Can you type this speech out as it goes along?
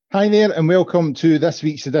Hi there, and welcome to this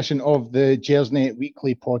week's edition of the Gersnet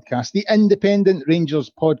Weekly Podcast, the independent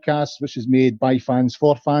Rangers podcast, which is made by fans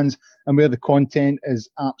for fans, and where the content is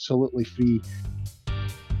absolutely free.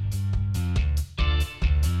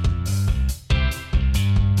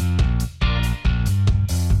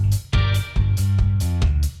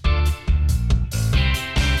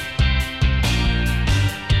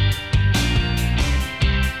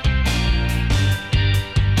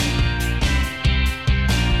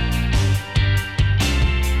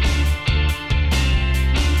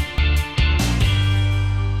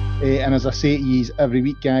 And as I say to you every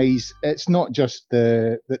week, guys, it's not just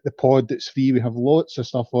the pod that's free. We have lots of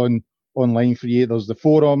stuff online for you. There's the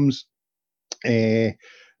forums.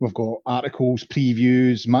 We've got articles,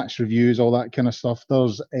 previews, match reviews, all that kind of stuff.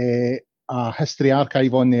 There's a history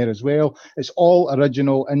archive on there as well. It's all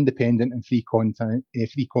original, independent, and free content.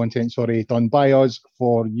 Done by us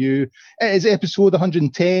for you. It is episode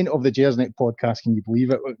 110 of the Gersnet podcast. Can you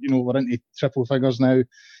believe it? You know, we're into triple figures now.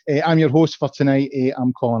 I'm your host for tonight.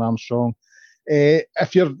 I'm Colin Armstrong.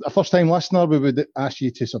 If you're a first-time listener, we would ask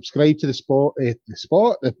you to subscribe to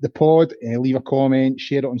the pod, leave a comment,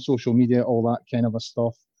 share it on social media, all that kind of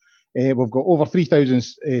stuff. We've got over 3,000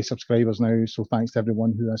 subscribers now, so thanks to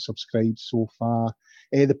everyone who has subscribed so far.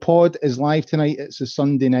 The pod is live tonight. It's a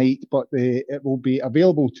Sunday night, but it will be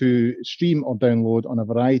available to stream or download on a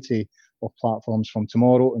variety of platforms from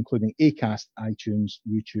tomorrow, including Acast, iTunes,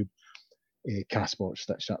 YouTube, Castbox,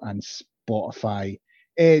 Stitcher, and Spotify.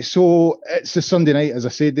 So it's a Sunday night, as I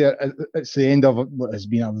said there. It's the end of what has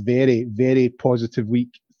been a very, very positive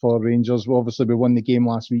week for Rangers. Obviously, we won the game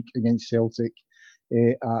last week against Celtic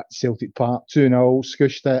at Celtic Park, 2-0,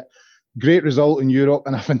 scooshed it. Great result in Europe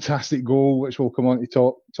and a fantastic goal, which we'll come on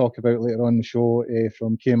to talk about later on the show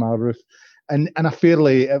from Kemar Roof. And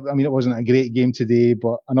it wasn't a great game today,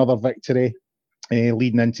 but another victory.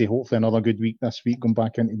 Leading into hopefully another good week this week, going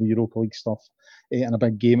back into the Europa League stuff and a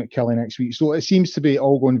big game at Killie next week. So it seems to be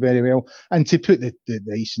all going very well. And to put the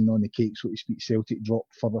icing on the cake, so to speak, Celtic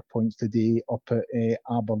dropped further points today up at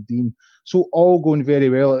Aberdeen. So all going very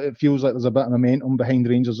well. It feels like there's a bit of momentum behind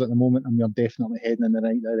Rangers at the moment, and we're definitely heading in the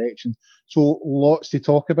right direction. So lots to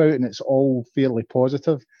talk about, and it's all fairly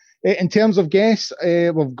positive. In terms of guests,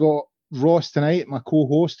 we've got Ross tonight, my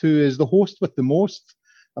co-host, who is the host with the most,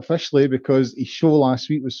 officially, because his show last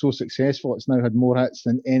week was so successful. It's now had more hits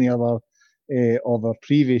than any other of our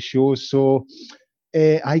previous shows. So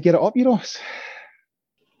I get it up, you Ross.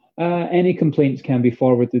 Any complaints can be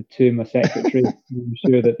forwarded to my secretary. I'm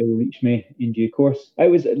sure that they will reach me in due course. Do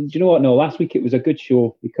you know what? No, last week it was a good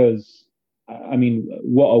show because,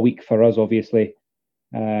 what a week for us, obviously.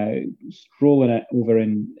 Strolling it over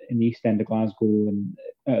in the East End of Glasgow, and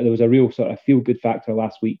there was a real sort of feel-good factor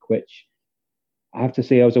last week, which I have to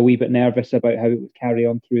say I was a wee bit nervous about how it would carry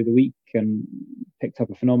on through the week, and picked up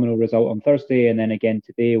a phenomenal result on Thursday and then again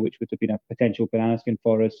today, which would have been a potential banana skin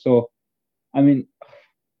for us. So, the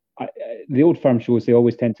Old Firm shows, they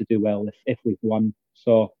always tend to do well if we've won.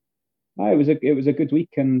 So it was a good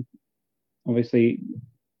week, and obviously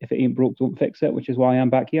if it ain't broke, don't fix it, which is why I'm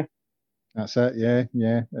back here. That's it,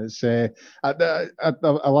 yeah. It's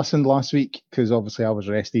I listened last week because obviously I was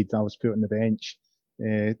rested. I was put on the bench.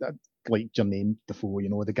 Like Jermaine Defoe,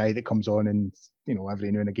 the guy that comes on and,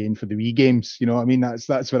 every now and again for the wee games, you know what I mean? That's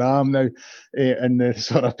where I am now in the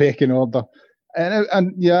sort of pecking order.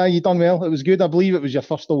 And yeah, you done well. It was good. I believe it was your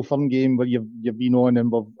first Old Firm game where you've been on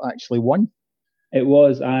and we've actually won. It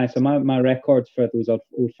was. So my record for those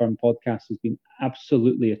Old Firm podcasts has been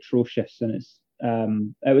absolutely atrocious, and it's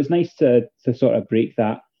it was nice to sort of break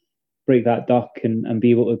that duck and be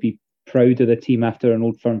able to be proud of the team after an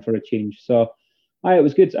Old Firm for a change. So it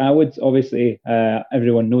was good. I would obviously,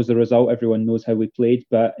 everyone knows the result, everyone knows how we played,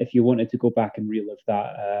 but if you wanted to go back and relive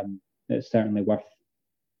that, it's certainly worth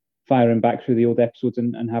firing back through the old episodes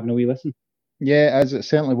and having a wee listen. Yeah, it is. It's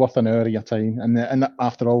certainly worth an hour of your time. And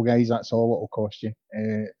after all, guys, that's all it'll cost you,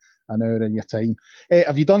 an hour of your time.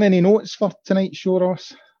 Have you done any notes for tonight's show,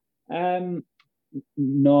 Ross?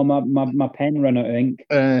 No, my pen ran out of ink.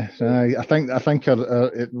 I think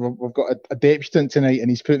we've got a debutant tonight, and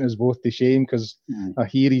he's putting us both to shame because I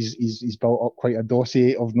hear he's built up quite a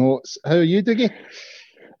dossier of notes. How are you, Dougie?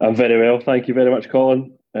 I'm very well, thank you very much,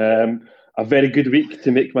 Colin. A very good week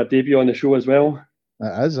to make my debut on the show as well.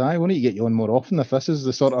 It is. I want to get you on more often if this is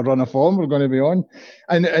the sort of run of form we're going to be on.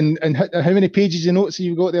 And how many pages of notes have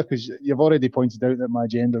you got there? Because you've already pointed out that my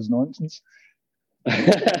agenda's nonsense.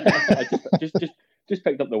 I just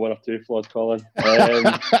picked up the one or two flaws, Colin.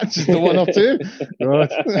 Just the one or two, right?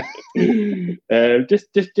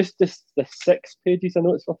 Just the 6 pages of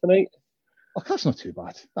notes for tonight. Oh, that's not too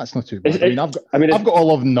bad. That's not too It's- bad. I've got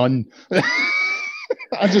all of none.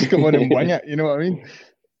 I just come on and wing it. You know what I mean?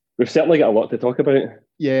 We've certainly got a lot to talk about.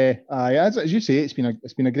 Yeah, as you say, it's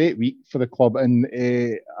been a great week for the club, and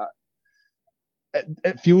it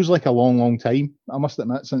feels like a long time. I must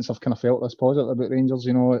admit, since I've kind of felt this positive about Rangers.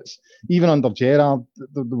 You know, it's even under Gerrard,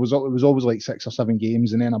 it was always like 6 or 7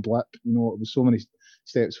 games and then a blip. You know, it was so many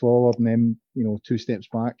steps forward and then 2 steps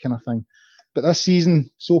back kind of thing. But this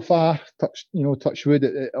season so far, touch wood,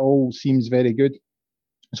 it all seems very good.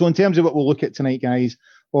 So in terms of what we'll look at tonight, guys,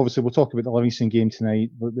 obviously we'll talk about the Livingston game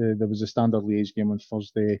tonight. But there was a standard Liège game on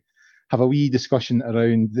Thursday. Have a wee discussion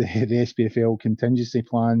around the SPFL contingency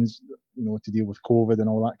plans, to deal with COVID and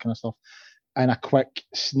all that kind of stuff, and a quick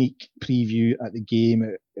sneak preview at the game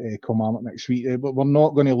at Kilmarnock next week. But we're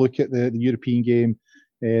not going to look at the European game,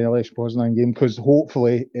 the Lech Poznan game, because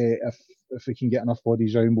hopefully, if we can get enough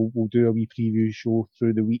bodies round, we'll do a wee preview show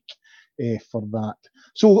through the week for that.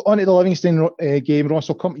 So on to the Livingston game, Ross,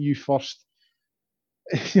 I'll come to you first.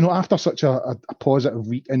 After such a positive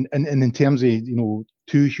week, and in terms of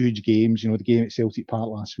 2 huge games, the game at Celtic Park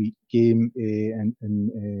last week, game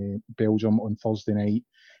in Belgium on Thursday night,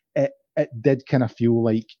 it did kind of feel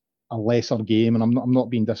like a lesser game, and I'm not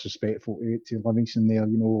being disrespectful to Livingston there.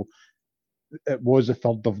 It was the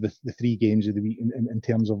third of the 3 games of the week in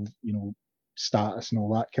terms of status and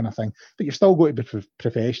all that kind of thing, but you've still got to be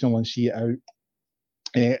professional and see it out.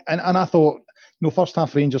 And I thought, first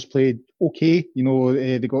half Rangers played okay.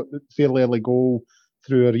 They got a fairly early goal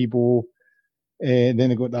through Aribo. Then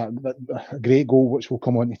they got that great goal, which we'll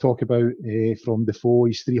come on to talk about, from Defoe,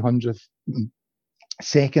 his 300th.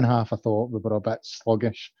 Second half, I thought we were a bit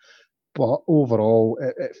sluggish. But overall,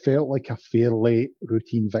 it felt like a fairly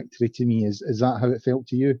routine victory to me. Is that how it felt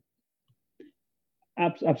to you?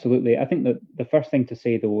 Absolutely. I think that the first thing to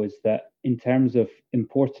say, though, is that in terms of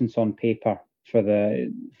importance on paper for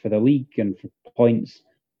the league and for points,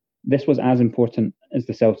 this was as important as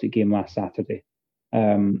the Celtic game last Saturday.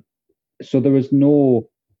 So there was no,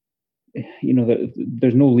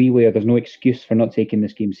 there's no leeway or there's no excuse for not taking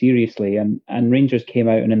this game seriously. And Rangers came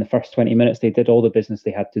out, and in the first 20 minutes they did all the business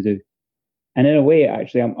they had to do. And in a way,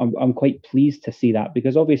 actually, I'm quite pleased to see that,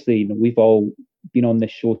 because obviously we've all been on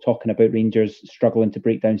this show talking about Rangers struggling to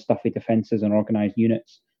break down stuffy defences and organised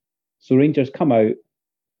units. So Rangers come out,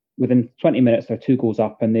 within 20 minutes they're 2 goals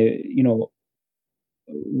up, and they,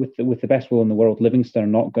 with the best will in the world, Livingston are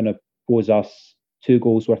not going to pose us 2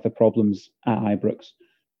 goals worth of problems at Ibrox.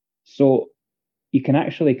 So you can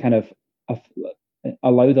actually kind of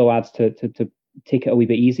allow the lads to take it a wee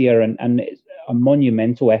bit easier, and it's a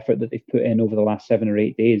monumental effort that they've put in over the last 7 or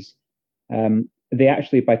 8 days. They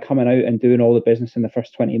actually, by coming out and doing all the business in the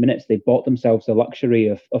first 20 minutes, they bought themselves the luxury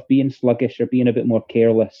of being sluggish or being a bit more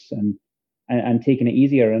careless and taking it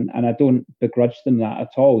easier. And I don't begrudge them that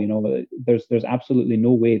at all. There's absolutely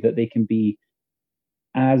no way that they can be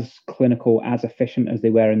as clinical, as efficient as they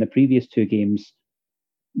were in the previous 2 games,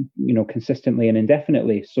 consistently and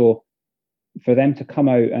indefinitely. So for them to come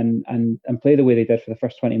out and play the way they did for the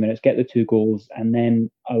first 20 minutes, get the 2 goals, and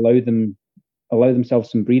then allow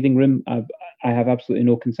themselves some breathing room, I have absolutely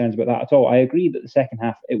no concerns about that at all. I agree that the second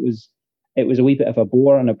half, it was a wee bit of a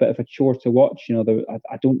bore and a bit of a chore to watch.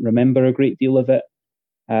 I don't remember a great deal of it.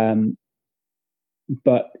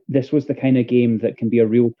 But this was the kind of game that can be a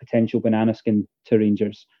real potential banana skin to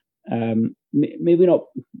Rangers. Maybe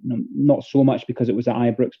not so much because it was at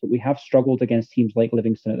Ibrox, but we have struggled against teams like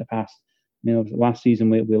Livingston at the past. Last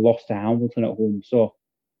season we lost to Hamilton at home. So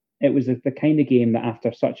it was the kind of game that,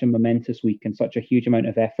 after such a momentous week and such a huge amount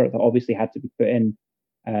of effort that obviously had to be put in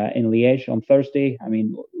Liège on Thursday,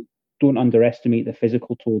 don't underestimate the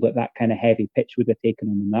physical toll that kind of heavy pitch would have taken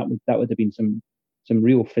on them. That would have been some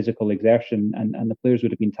real physical exertion, and the players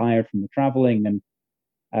would have been tired from the travelling.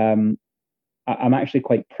 And I'm actually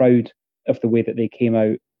quite proud of the way that they came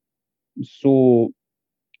out so,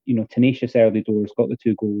 tenacious early doors, got the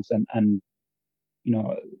 2 goals, and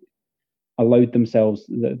allowed themselves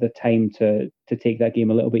the time to take that game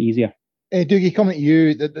a little bit easier. Dougie, coming to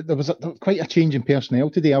you, there was quite a change in personnel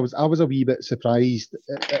today. I was a wee bit surprised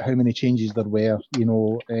at how many changes there were.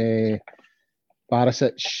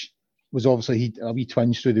 Barisic was obviously a wee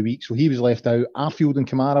twinge through the week, so he was left out. Arfield and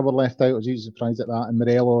Kamara were left out. I was surprised at that. And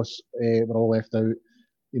Morelos were all left out.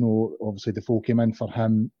 Obviously Defoe came in for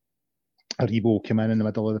him. Aribo came in the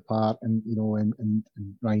middle of the park, and and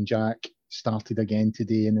Ryan Jack started again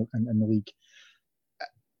today in the league.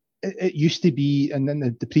 It used to be, and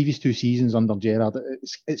then the previous 2 seasons under Gerrard,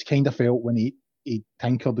 it's kind of felt when he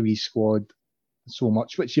tinkered with his squad so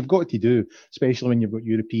much, which you've got to do, especially when you've got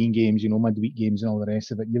European games, midweek games and all the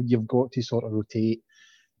rest of it. You've got to sort of rotate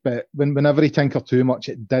but whenever he tinkered too much,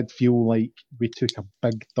 it did feel like we took a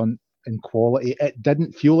big dunt in quality. It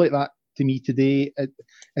didn't feel like that to me today.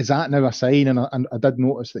 Is that now a sign? And I did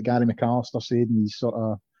notice that Gary McAllister said in his sort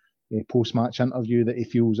of post-match interview that he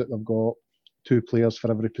feels that they've got 2 players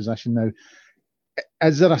for every position now.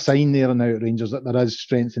 Is there a sign there now at Rangers that there is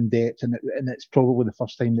strength and depth, and it's probably the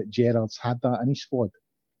first time that Gerrard's had that in his squad?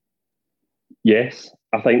 Yes,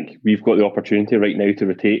 I think we've got the opportunity right now to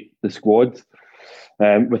rotate the squad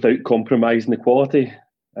without compromising the quality.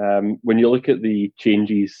 When you look at the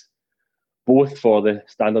changes, both for the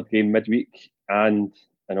standard game midweek and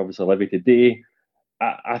obviously Livy today,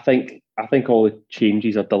 I think all the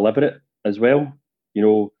changes are deliberate as well.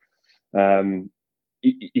 You know,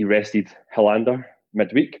 he rested Helander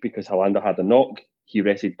midweek because Helander had a knock. He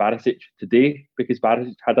rested Barisic today because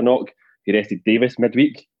Barisic had a knock. He rested Davis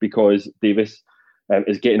midweek because Davis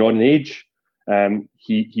is getting on in age.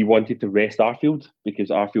 He wanted to rest Arfield because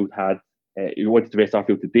Arfield had. He wanted to rest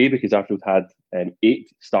Arfield today because Arfield had 8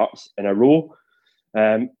 starts in a row.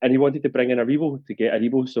 And he wanted to bring in Aribo to get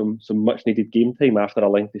Aribo some much needed game time after a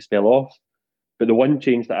lengthy spell off. But the one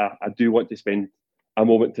change that I do want to spend a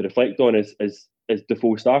moment to reflect on is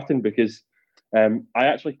Defoe starting, because I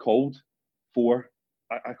actually called 4.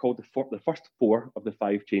 I called the first 4 of the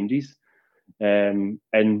 5 changes in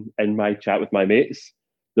my chat with my mates.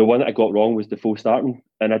 The one that I got wrong was Defoe starting,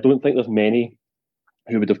 and I don't think there's many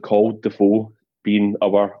who would have called Defoe being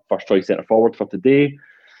our first choice centre forward for today.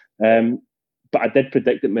 But I did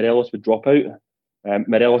predict that Morelos would drop out.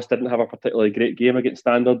 Morelos didn't have a particularly great game against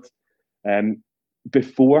Standard.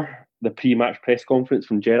 Before the pre-match press conference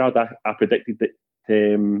from Gerrard, I predicted that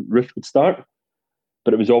Roofe would start.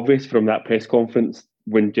 But it was obvious from that press conference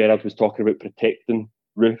when Gerrard was talking about protecting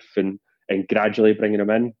Roofe and gradually bringing him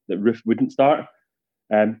in, that Roofe wouldn't start.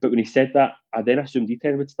 But when he said that, I then assumed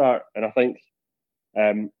Etienne would start. And I think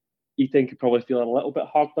Etienne could probably feel a little bit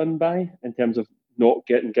hard done by in terms of not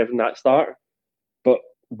getting given that start. But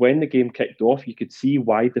when the game kicked off, you could see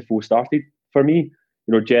why Defoe started for me.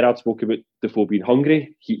 You know, Gerrard spoke about Defoe being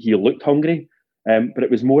hungry. He looked hungry. But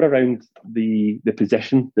it was more around the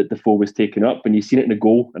position that Defoe was taking up. And you've seen it in the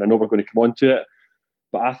goal, and I know we're going to come on to it.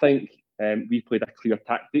 But I think we played a clear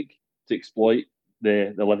tactic to exploit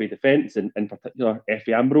the Livy defence, and in particular, Efe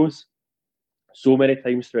Ambrose. So many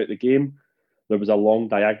times throughout the game, there was a long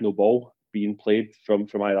diagonal ball being played from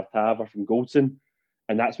either Tav or from Goldson.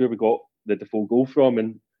 And that's where we got the Defoe goal from.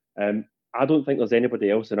 And I don't think there's anybody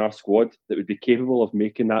else in our squad that would be capable of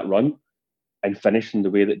making that run and finishing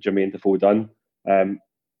the way that Jermaine Defoe done.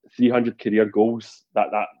 300 career goals. That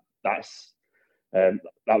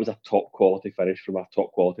was a top quality finish from a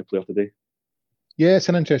top quality player today. Yeah, it's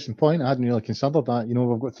an interesting point. I hadn't really considered that. You know,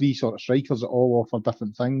 we've got 3 sort of strikers that all offer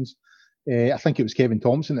different things. I think it was Kevin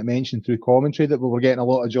Thompson that mentioned through commentary that we were getting a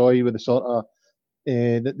lot of joy with the sort of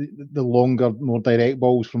the longer, more direct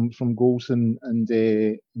balls from Goldson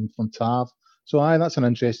and from Tav. So that's an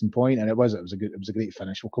interesting point, and it was a great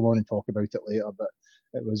finish. We'll come on and talk about it later, but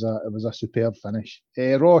it was a superb finish.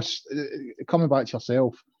 Ross, coming back to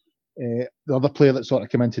yourself, the other player that sort of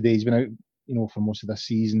came in today, he's been out, you know, for most of this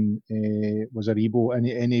season, was Aribo, and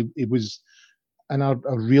he was in a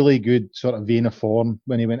really good sort of vein of form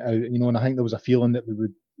when he went out, you know, and I think there was a feeling that we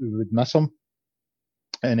would miss him,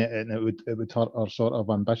 and it would hurt our sort of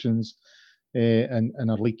ambitions in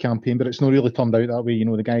our league campaign. But it's not really turned out that way. You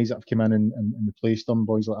know, the guys that have come in and replaced him,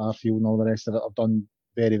 boys like Arfield and all the rest of it, have done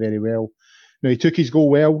very, very well. Now, he took his goal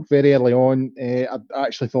well very early on. I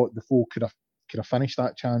actually thought Defoe could have finished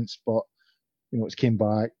that chance, but you know, it's came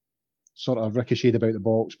back, sort of ricocheted about the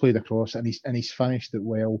box, played across, and he's finished it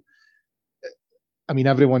well. I mean,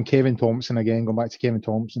 everyone, Kevin Thompson, again, going back to Kevin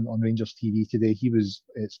Thompson on Rangers TV today,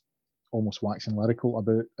 it's almost waxing lyrical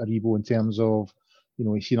about Aribo in terms of, you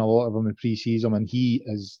know, he's seen a lot of him in pre-season, and he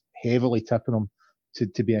is heavily tipping him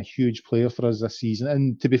to be a huge player for us this season.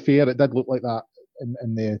 And to be fair, it did look like that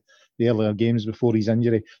in the earlier games before his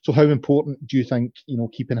injury. So how important do you think, you know,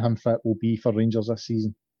 keeping him fit will be for Rangers this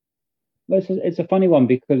season? Well, it's a funny one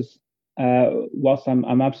because whilst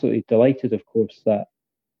I'm absolutely delighted, of course, that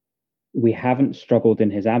we haven't struggled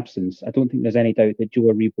in his absence, I don't think there's any doubt that Joe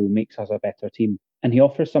Aribo makes us a better team. And he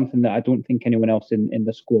offers something that I don't think anyone else in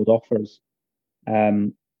the squad offers.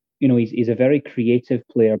 You know, he's a very creative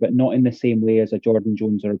player, but not in the same way as a Jordan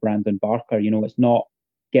Jones or a Brandon Barker. You know, it's not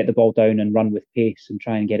get the ball down and run with pace and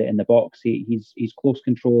try and get it in the box. He's close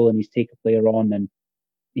control, and he's take a player on, and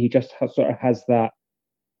he just sort of has that,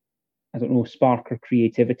 I don't know, spark or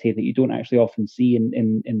creativity that you don't actually often see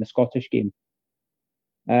in the Scottish game.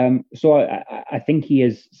 So I think he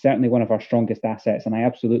is certainly one of our strongest assets, and I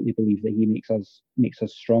absolutely believe that he makes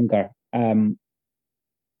us stronger.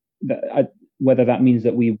 whether that means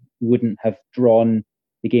that we wouldn't have drawn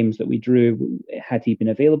the games that we drew had he been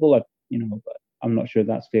available, I'm not sure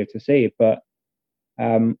that's fair to say. But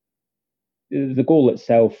the goal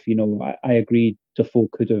itself, I agree, Defoe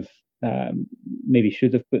could have maybe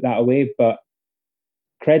should have put that away. But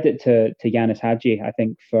credit to Yanis Hadji, I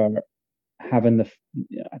think, for having the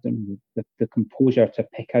composure to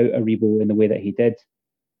pick out Aribo in the way that he did.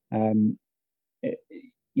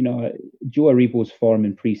 Joe Aribo's form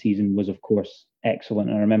in pre-season was, of course, excellent.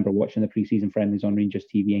 I remember watching the pre-season friendlies on Rangers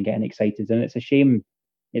TV and getting excited. And it's a shame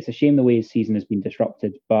the way his season has been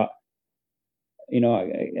disrupted. But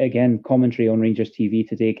again, commentary on Rangers TV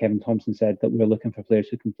today, Kevin Thompson said that we're looking for players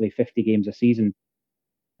who can play 50 games a season.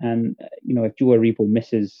 And if Joe Aribo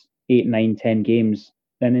misses 8, 9, 10 games,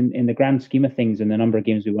 then in the grand scheme of things and the number of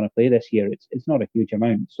games we want to play this year, it's not a huge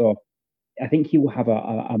amount. So I think he will have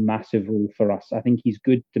a massive role for us. I think he's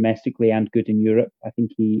good domestically and good in Europe. I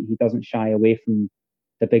think he doesn't shy away from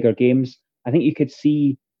the bigger games. I think you could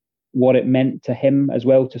see what it meant to him as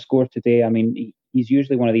well to score today. I mean, he's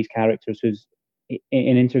usually one of these characters who's,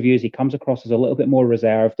 in interviews, he comes across as a little bit more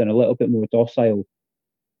reserved and a little bit more docile.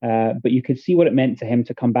 But you could see what it meant to him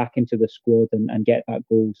to come back into the squad and get that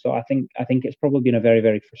goal. So I think it's probably been a very,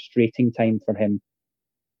 very frustrating time for him.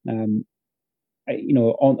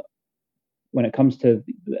 When it comes to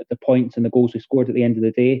the points and the goals we scored at the end of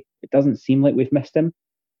the day, it doesn't seem like we've missed him.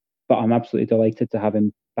 But I'm absolutely delighted to have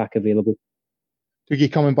him back available.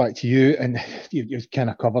 Dougie, coming back to you, and you've kind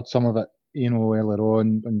of covered some of it, earlier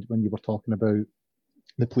on when you were talking about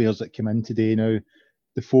the players that came in today. Now,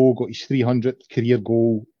 Defoe got his 300th career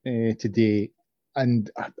goal today,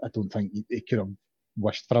 and I don't think he could have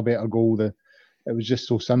wished for a better goal. It was just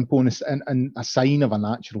so simple and a sign of a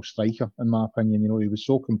natural striker, in my opinion. He was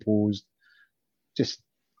so composed, just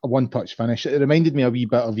a one-touch finish. It reminded me a wee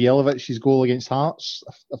bit of Jelovic's goal against Hearts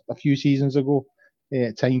a few seasons ago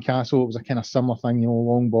at Tynecastle. It was a kind of similar thing,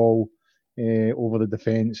 long ball over the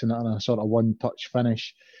defence and a sort of one-touch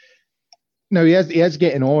finish. Now, he is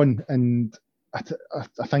getting on, and I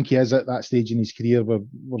think he is at that stage in his career where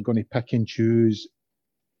we're going to pick and choose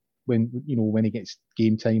when he gets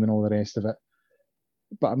game time and all the rest of it.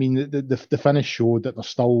 But I mean, the finish showed that there's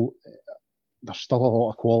still a lot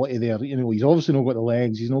of quality there. He's obviously not got the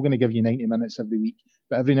legs. He's not going to give you 90 minutes every week,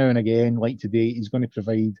 but every now and again, like today, he's going to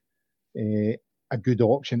provide a good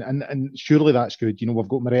option, and surely that's good. We've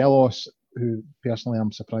got Morelos, who personally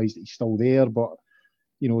I'm surprised that he's still there, but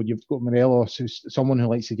you've got Morelos, who's someone who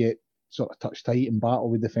likes to get sort of touch tight and battle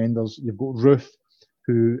with defenders. You've got Ruth,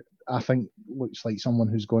 who I think looks like someone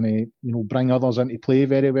who's going to, bring others into play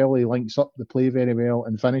very well. He links up the play very well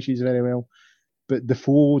and finishes very well. But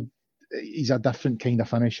Defoe, he's a different kind of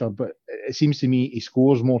finisher. But it seems to me he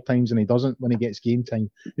scores more times than he doesn't when he gets game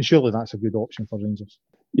time. And surely that's a good option for Rangers.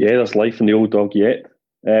 Yeah, there's life in the old dog yet.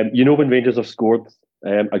 When Rangers have scored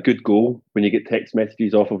a good goal, when you get text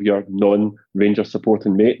messages off of your non-Rangers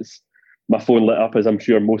supporting mates, my phone lit up, as I'm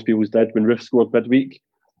sure most people's did, when Ruth scored midweek.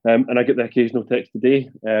 And I get the occasional text today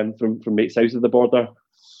from mates south of the border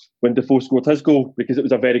when Defoe scored his goal, because it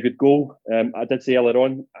was a very good goal. I did say earlier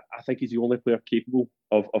on, I think he's the only player capable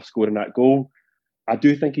of scoring that goal. I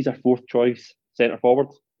do think he's a fourth choice centre forward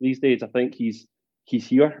these days. I think he's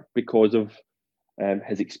here because of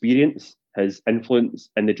his experience, his influence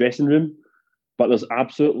in the dressing room. But there's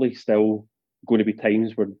absolutely still going to be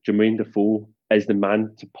times where Jermaine Defoe is the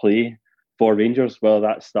man to play for Rangers, whether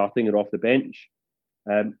that's starting or off the bench.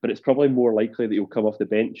 But it's probably more likely that he'll come off the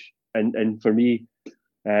bench. And for me,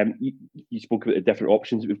 you spoke about the different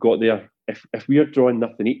options that we've got there. If we are drawing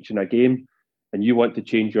nothing each in a game and you want to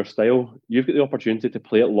change your style, you've got the opportunity to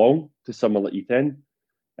play it long to someone like Etienne.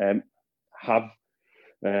 Have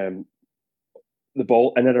the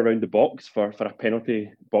ball in and around the box for a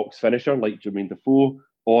penalty box finisher like Jermaine Defoe,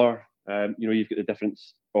 or you've got the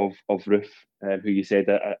difference of Ruth, who you said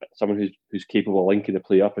someone who's capable of linking the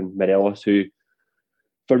play up, and Morelos, who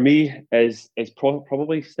for me is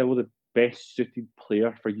probably still the best suited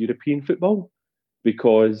player for European football,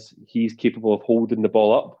 because he's capable of holding the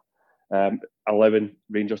ball up, allowing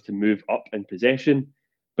Rangers to move up in possession.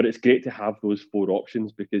 But it's great to have those four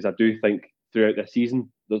options, because I do think throughout this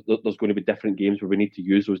season there's going to be different games where we need to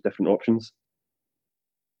use those different options.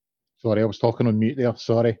 Sorry, I was talking on mute there.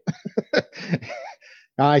 Sorry.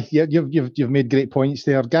 Aye, you've made great points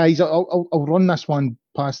there, guys. I'll run this one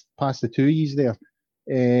past the two years there.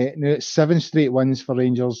 Now it's 7 straight wins for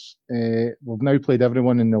Rangers. We've now played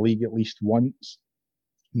everyone in the league at least once.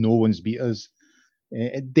 No one's beat us.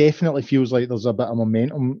 It definitely feels like there's a bit of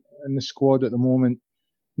momentum in the squad at the moment.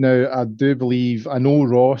 Now, I do believe, I know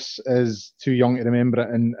Ross is too young to remember it,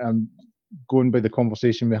 and going by the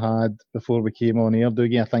conversation we had before we came on air,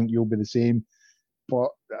 Dougie, I think you'll be the same. But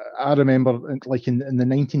I remember, like in the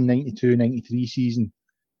 1992-93 season,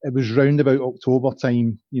 it was round about October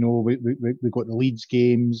time. You know, we got the Leeds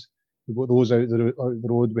games, we got those out the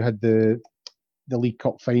road. We had the League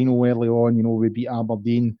Cup final early on. You know, we beat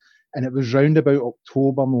Aberdeen, and it was round about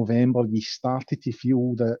October, November. You started to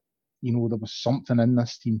feel that, you know, there was something in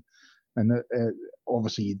this team, and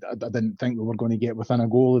obviously I didn't think we were going to get within a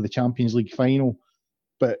goal of the Champions League final,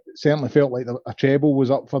 but it certainly felt like a treble was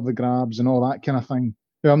up for the grabs and all that kind of thing.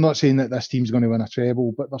 Now, I'm not saying that this team's going to win a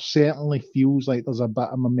treble, but there certainly feels like there's a bit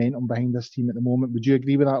of momentum behind this team at the moment. Would you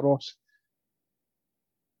agree with that, Ross?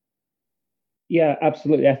 Yeah,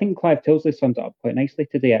 absolutely. I think Clive Tilsley summed it up quite nicely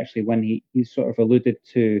today, actually, when he sort of alluded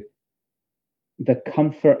to the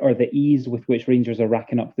comfort or the ease with which Rangers are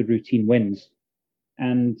racking up the routine wins.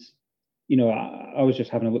 And, you know, I was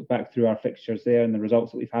just having a look back through our fixtures there and the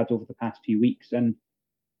results that we've had over the past few weeks. And,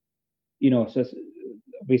 you know, so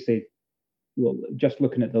obviously, well, just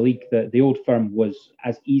looking at the league, the Old Firm was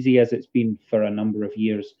as easy as it's been for a number of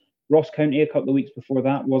years. Ross County a couple of weeks before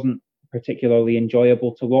that wasn't particularly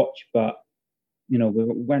enjoyable to watch, but, you know, we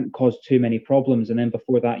weren't caused too many problems. And then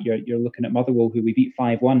before that, you're looking at Motherwell, who we beat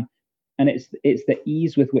 5-1. And it's the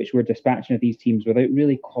ease with which we're dispatching of these teams without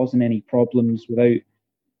really causing any problems, without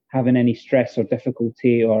having any stress or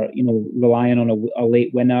difficulty, or, you know, relying on a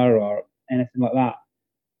late winner or anything like that.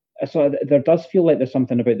 So there does feel like there's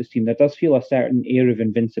something about this team. There does feel a certain air of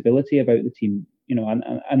invincibility about the team, you know,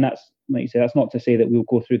 and that's, like you say, that's not to say that we'll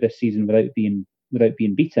go through this season without being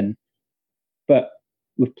beaten, but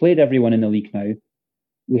we've played everyone in the league now.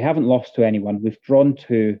 We haven't lost to anyone. We've drawn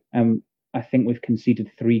 2, and I think we've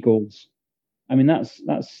conceded 3 goals. I mean, that's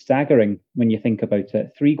staggering when you think about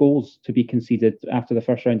it. 3 goals to be conceded after the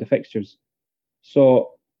first round of fixtures.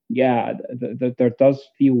 So yeah, there does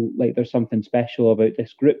feel like there's something special about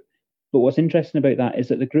this group. But what's interesting about that is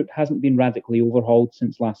that the group hasn't been radically overhauled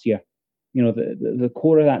since last year. You know, the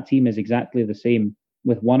core of that team is exactly the same,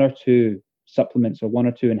 with 1 or 2 supplements or 1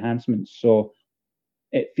 or 2 enhancements. So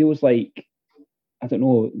it feels like, I don't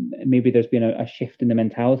know, maybe there's been a shift in the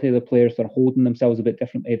mentality of the players. They're holding themselves a bit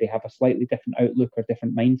differently. They have a slightly different outlook or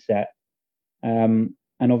different mindset. And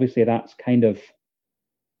obviously that's kind of,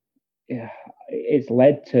 it's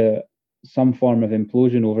led to some form of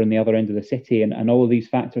implosion over in the other end of the city, and all of these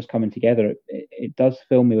factors coming together, it does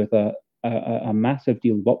fill me with a massive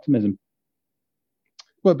deal of optimism.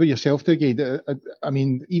 What about yourself, Dougie? I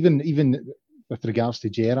mean, even with regards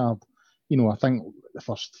to Gerrard, you know, I think the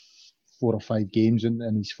first 4 or 5 games in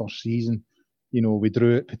his first season, you know, we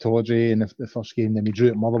drew at Pittodrie in the first game, then we drew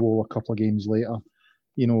at Motherwell a couple of games later,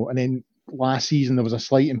 you know, and then last season there was a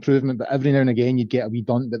slight improvement, but every now and again you'd get a wee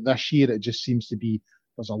dunt. But this year it just seems to be,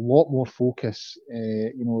 there's a lot more focus.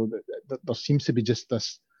 You know, there seems to be just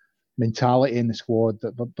this mentality in the squad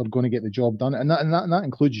that they're going to get the job done, and that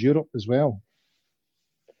includes Europe as well.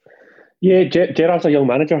 Yeah, Gerrard's a young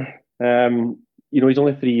manager. You know, he's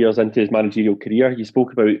only 3 years into his managerial career. You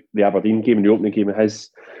spoke about the Aberdeen game and the opening game of his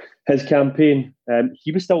campaign.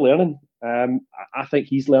 He was still learning. I think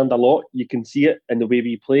he's learned a lot. You can see it in the way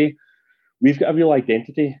we play. We've got a real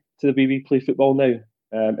identity to the way we play football now.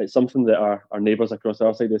 It's something that our neighbours across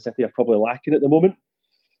our side of the city are probably lacking at the moment.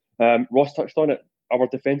 Ross touched on it. Our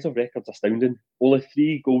defensive record's astounding. Only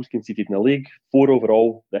 3 goals conceded in the league, 4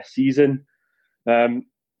 overall this season.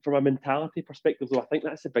 From a mentality perspective, though, I think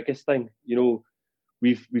that's the biggest thing. You know,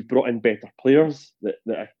 we've brought in better players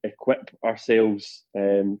that equip ourselves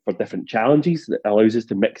for different challenges, that allows us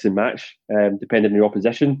to mix and match depending on the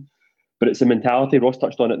opposition. But it's the mentality. Ross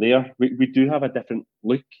touched on it there. We do have a different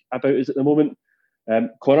look about us at the moment.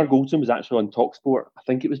 Connor Goldson was actually on TalkSport. I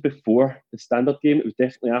think it was before the Standard game. It was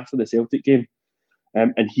definitely after the Celtic game.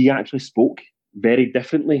 And he actually spoke very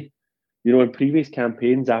differently. You know, in previous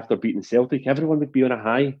campaigns after beating Celtic, everyone would be on a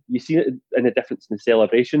high. You see it in the difference in the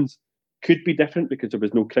celebrations. Could be different because there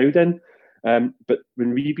was no crowd in. But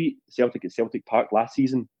when we beat Celtic at Celtic Park last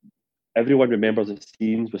season, everyone remembers the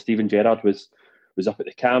scenes where Steven Gerrard was up at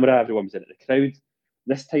the camera, everyone was in at the crowd.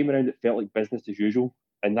 This time around, it felt like business as usual.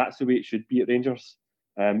 And that's the way it should be at Rangers.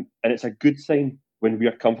 And it's a good sign when we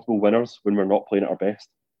are comfortable winners, when we're not playing at our best.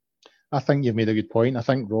 I think you've made a good point. I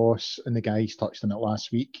think Ross and the guys touched on it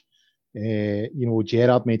last week. You know,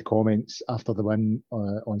 Gerrard made comments after the win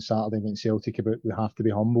on Saturday against Celtic about we have to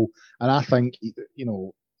be humble. And I think, you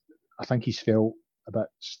know, I think he's felt a bit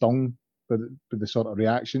stung by the sort of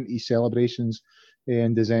reaction to his celebrations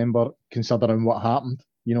in December, considering what happened.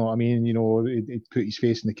 You know what I mean? You know, he'd put his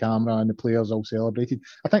face in the camera and the players all celebrated.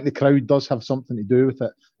 I think the crowd does have something to do with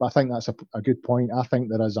it, but I think that's a good point. I think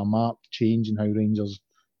there is a marked change in how Rangers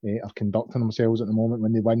are conducting themselves at the moment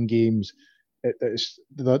when they win games. It's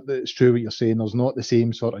true what you're saying. There's not the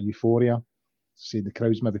same sort of euphoria. Say the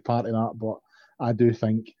crowd's maybe part of that, but I do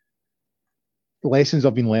think lessons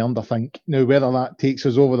have been learned. I think now whether that takes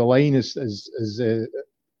us over the line is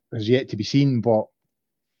yet to be seen, but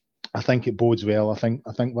I think it bodes well. I think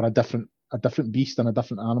we're a different beast and a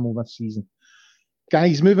different animal this season.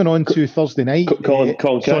 Guys, moving on to Thursday night. Colin,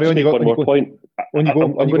 can I make one more point? I'm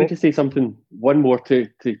going to say one more to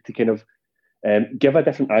kind of give a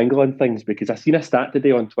different angle on things, because I seen a stat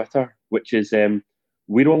today on Twitter, which is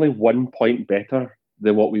we're only 1 point better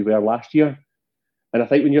than what we were last year. And I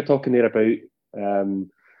think when you're talking there about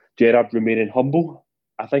Gerrard remaining humble,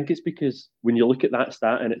 I think it's because when you look at that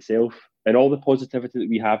stat in itself and all the positivity that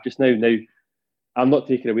we have just now, I'm not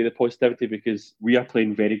taking away the positivity because we are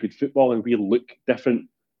playing very good football and we look different.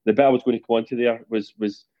 The bit I was going to come on to there was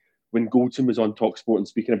when Goldson was on TalkSport and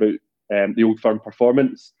speaking about the Old Firm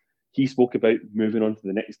performance. He spoke about moving on to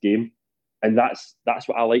the next game, and that's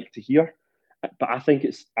what I like to hear. But I think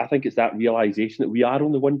it's that realisation that we are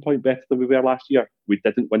only 1 point better than we were last year. We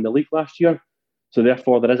didn't win the league last year, so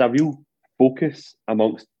therefore there is a real focus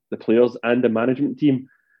amongst the players and the management team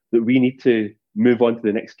that we need to move on to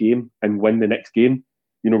the next game and win the next game.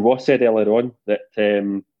 You know, Ross said earlier on that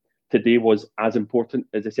today was as important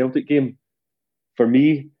as the Celtic game. For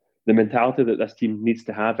me, the mentality that this team needs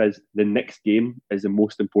to have is the next game is the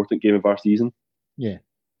most important game of our season. Yeah,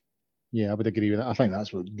 I would agree with that. I think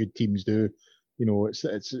that's what good teams do. You know, it's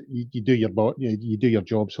you do your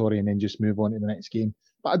job, and then just move on to the next game.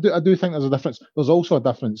 But I do think there's a difference. There's also a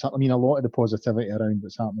difference. I mean, a lot of the positivity around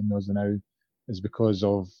what's happening to us now is because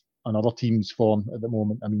of another team's form at the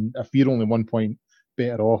moment. I mean, if we're only 1 point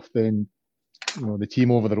better off, then you know the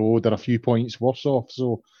team over the road are a few points worse off.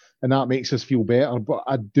 So, and that makes us feel better. But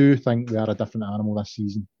I do think we are a different animal this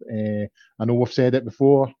season. I know we've said it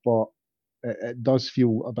before, but it does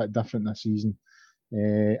feel a bit different this season.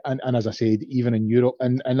 And as I said, even in Europe,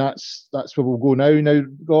 and that's where we'll go now. Now,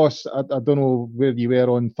 Ross, I don't know where you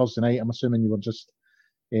were on Thursday night. I'm assuming you were just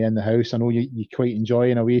in the house. I know you quite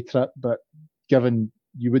enjoy an away trip, but given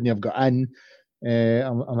you wouldn't have got in,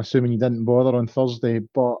 I'm assuming you didn't bother on Thursday.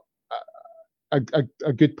 But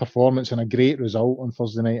a good performance and a great result on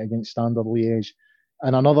Thursday night against Standard Liège,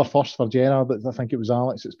 and another first for Gerrard. I think it was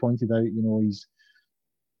Alex that's pointed out. You know,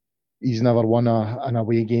 he's never won an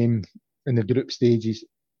away game in the group stages,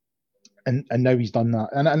 and now he's done that.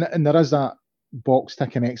 And there is that box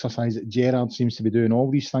ticking exercise that Gerrard seems to be doing. All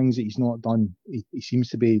these things that he's not done, he seems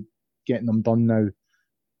to be getting them done now,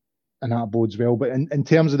 and that bodes well. But in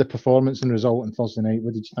terms of the performance and result on Thursday night,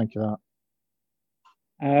 what did you think of that?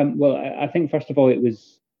 Well, I think first of all it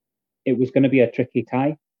was going to be a tricky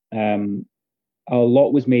tie. A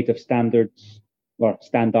lot was made of standards, or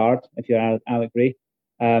standard, if you're Alec Gray.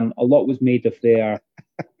 A lot was made of their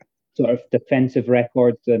sort of defensive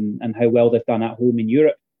records and how well they've done at home in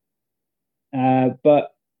Europe.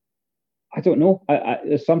 But I don't know.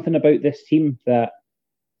 There's something about this team that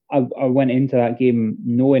I went into that game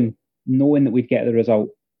knowing that we'd get the result.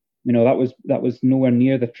 You know, that was nowhere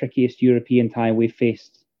near the trickiest European tie we've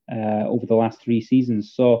faced over the last 3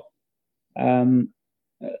 seasons. So the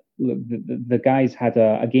guys had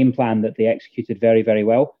a game plan that they executed very, very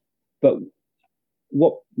well. But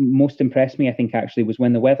what most impressed me, I think, actually, was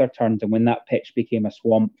when the weather turned and when that pitch became a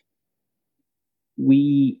swamp.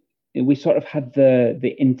 We sort of had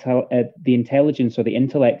the intelligence or the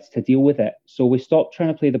intellect to deal with it. So we stopped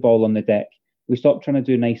trying to play the ball on the deck. We stopped trying to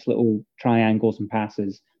do nice little triangles and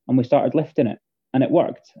passes, and we started lifting it, and it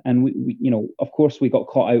worked. And we you know, of course, we got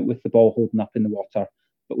caught out with the ball holding up in the water,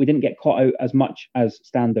 but we didn't get caught out as much as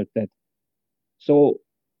Standard did. So,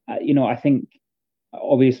 you know, I think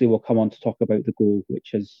obviously we'll come on to talk about the goal,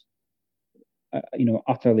 which is, you know,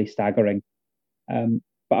 utterly staggering.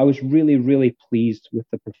 But I was really, really pleased with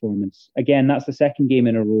the performance. Again, that's the second game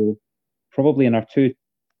in a row, probably in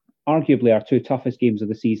arguably our two toughest games of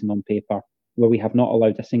the season on paper, where we have not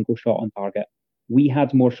allowed a single shot on target. We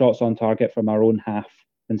had more shots on target from our own half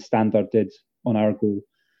than Standard did on our goal.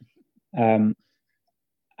 And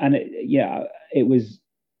it was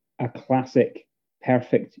a classic,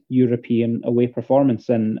 perfect European away performance.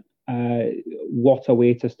 And what a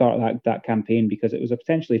way to start that campaign, because it was a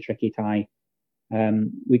potentially tricky tie.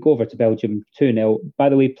 We go over to Belgium 2-0. By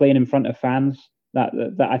the way, playing in front of fans, that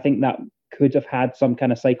I think that could have had some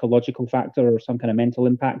kind of psychological factor or some kind of mental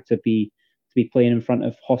impact to be playing in front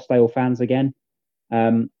of hostile fans again.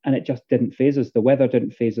 And it just didn't faze us. The weather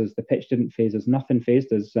didn't faze us. The pitch didn't faze us. Nothing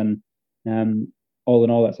fazed us. And all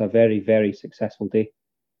in all, it's a very, very successful day.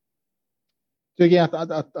 So yeah,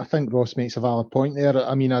 I think Ross makes a valid point there.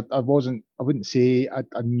 I mean, I wouldn't say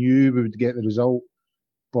I knew we would get the result,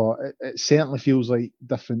 but it certainly feels like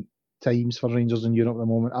different times for Rangers in Europe at the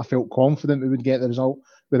moment. I felt confident we would get the result,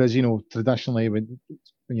 whereas traditionally when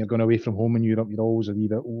you're going away from home in Europe, you're always a wee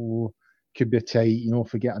bit could be tight.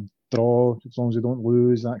 If we get a draw, as long as we don't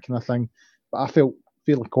lose, that kind of thing. But I felt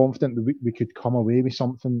fairly confident that we could come away with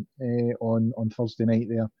something on Thursday night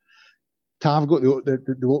there. Tav got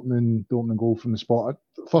the opening goal from the spot.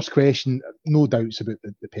 First question, no doubts about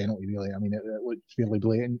the penalty, really. I mean, it looked fairly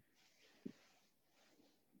blatant.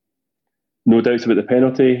 No doubts about the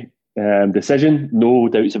penalty decision. No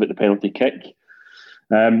doubts about the penalty kick.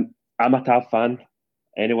 I'm a Tav fan.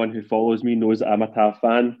 Anyone who follows me knows that I'm a Tav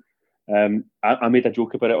fan. I made a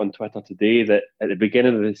joke about it on Twitter today that at the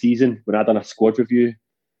beginning of the season, when I done a squad review,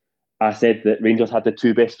 I said that Rangers had the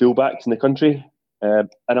two best fullbacks in the country, and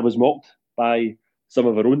I was mocked by some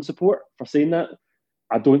of our own support for saying that.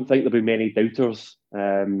 I don't think there'll be many doubters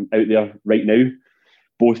out there right now,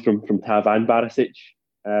 both from Tav and Barisic.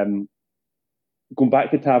 Going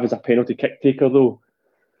back to Tav as a penalty kick taker, though,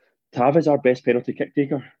 Tav is our best penalty kick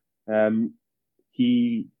taker.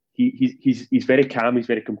 He's very calm, he's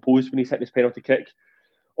very composed when he's hitting his penalty kick.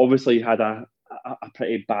 Obviously, he had a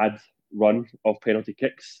pretty bad run of penalty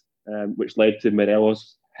kicks, which led to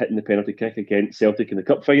Morelos hitting the penalty kick against Celtic in the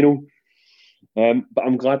cup final. But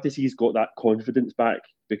I'm glad to see he's got that confidence back,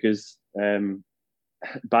 because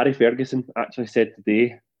Barry Ferguson actually said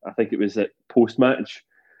today, I think it was at post-match,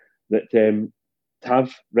 that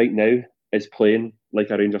Tav right now is playing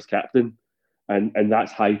like a Rangers captain, and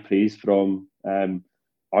that's high praise from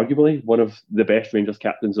arguably one of the best Rangers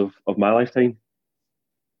captains of my lifetime.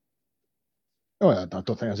 Oh, I don't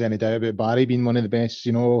think there's any doubt about Barry being one of the best.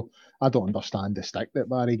 I don't understand the stick that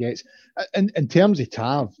Barry gets. In terms of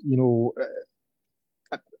Tav,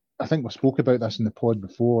 I think we spoke about this in the pod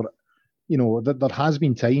before. There has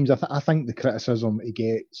been times, I think the criticism he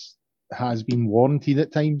gets has been warranted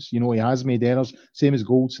at times. He has made errors, same as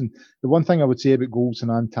Goldson. The one thing I would say about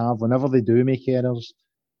Goldson and Tav, whenever they do make errors,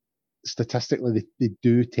 statistically they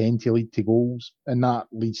do tend to lead to goals, and that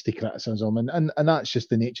leads to criticism, and that's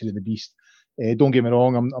just the nature of the beast. Don't get me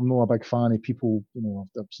wrong, I'm not a big fan of people.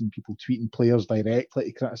 I've seen people tweeting players directly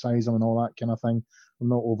to criticise them and all that kind of thing. I'm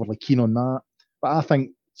not overly keen on that, but I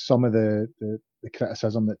think some of the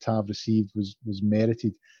criticism that Tav received was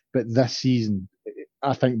merited. But this season,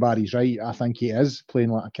 I think Barry's right. I think he is playing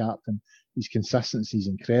like a captain. His consistency is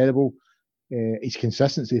incredible. His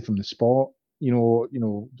consistency from the spot.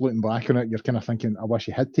 Looking back on it, you're kind of thinking, I wish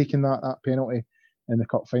he had taken that penalty in the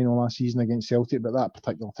cup final last season against Celtic, but that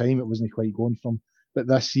particular time it wasn't quite going from. But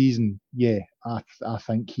this season, yeah, I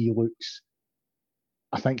think he looks.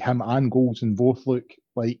 I think him and Goldson both look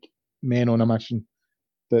like men on a mission.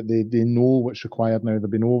 That they know what's required now. They've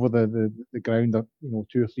been over the ground, 2 or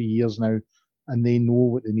 3 years now, and they know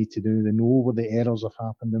what they need to do. They know where the errors have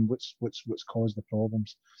happened and what's caused the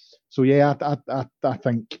problems. So yeah, I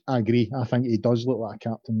think I agree. I think he does look like a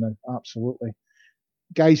captain now. Absolutely.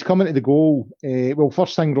 Guys, coming to the goal. Well,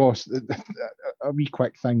 first thing, Ross, a wee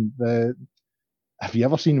quick thing. Have you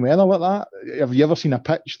ever seen weather like that? Have you ever seen a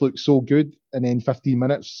pitch look so good and then 15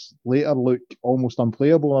 minutes later look almost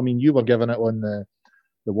unplayable? I mean, you were giving it on the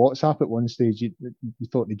WhatsApp at one stage. You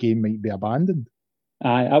thought the game might be abandoned.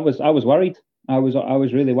 I was worried. I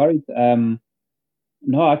was really worried. No,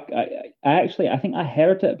 I think I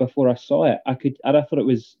heard it before I saw it. I thought it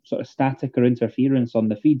was sort of static or interference on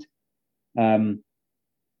the feed.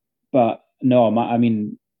 But no, I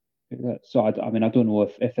mean, so I don't know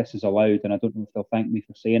if this is allowed, and I don't know if they'll thank me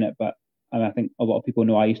for saying it. But I think a lot of people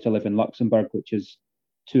know I used to live in Luxembourg, which is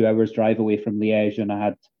 2 hours drive away from Liège, and I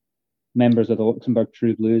had members of the Luxembourg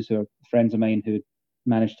True Blues who are friends of mine who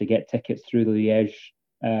managed to get tickets through the Liège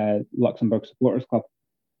Luxembourg Supporters Club,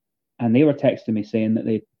 and they were texting me saying that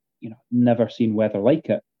they'd never seen weather like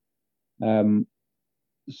it.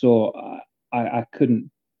 So I couldn't.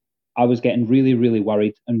 I was getting really, really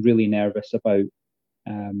worried and really nervous about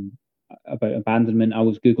abandonment. I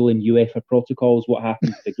was googling UEFA protocols, what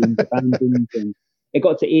happens if the game's abandoned, and it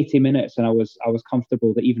got to 80 minutes, and I was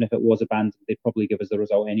comfortable that even if it was abandoned, they'd probably give us the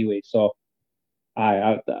result anyway. So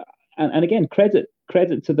and again, credit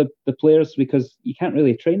to the players, because you can't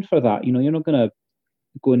really train for that. You're not going to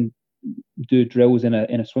go and do drills in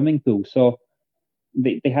a swimming pool. So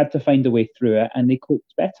they had to find a way through it, and they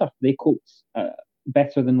coped better. They coped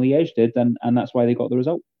better than Liège did, and that's why they got the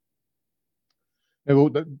result.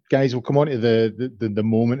 Well, guys, we'll come on to the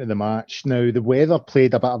moment of the match. Now, the weather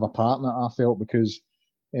played a bit of a part in it, I felt, because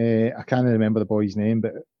I can't remember the boy's name,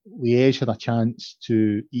 but Liège had a chance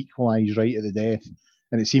to equalise right at the death,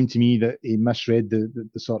 and it seemed to me that he misread the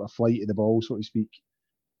sort of flight of the ball, so to speak,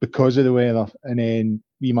 because of the weather, and then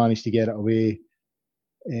we managed to get it away.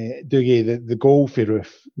 Dougie, the goal for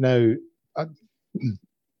Roofe. Now,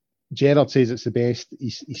 Gerard says it's the best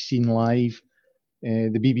he's seen live.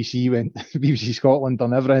 The BBC Scotland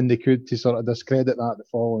done everything they could to sort of discredit that the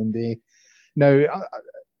following day. Now,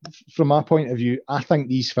 from my point of view, I think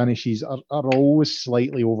these finishes are always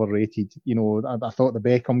slightly overrated. You know, I thought the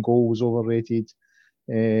Beckham goal was overrated.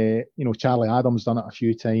 You know, Charlie Adams done it a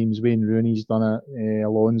few times. Wayne Rooney's done it.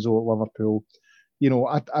 Alonso at Liverpool. You know,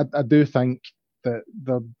 I do think that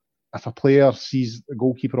if a player sees the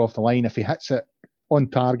goalkeeper off the line, if he hits it on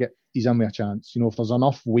target, he's in with a chance. You know, if there's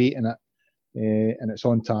enough weight in it and it's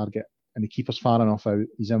on target and the keeper's far enough out,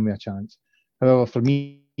 he's in with a chance. However, for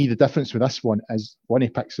me, the difference with this one is when he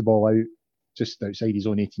picks the ball out just outside his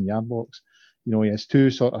own 18-yard box, you know, he has two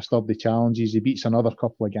sort of sturdy challenges. He beats another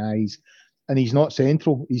couple of guys, and he's not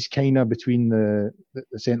central. He's kind of between the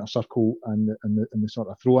centre circle and the sort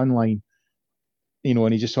of throw-in line, you know,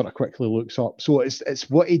 and he just sort of quickly looks up. So it's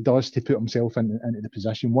what he does to put himself into the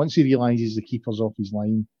position. Once he realises the keeper's off his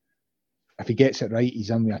line, if he gets it right, he's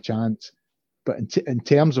in with a chance. But in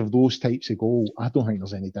terms of those types of goal, I don't think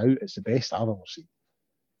there's any doubt it's the best I've ever seen.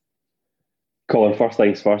 Colin, first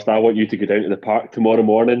things first, I want you to go down to the park tomorrow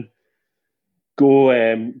morning, go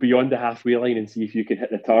beyond the halfway line and see if you can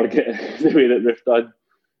hit the target the way that Roofe done.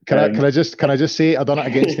 Can I just say I done it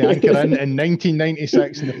against the Anchor in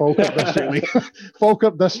 1996 in the Falkirk District League,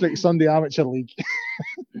 Falkirk District Sunday Amateur League.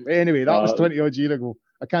 Anyway, that was 20 odd years ago.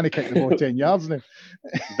 I can't kick the ball 10 yards now.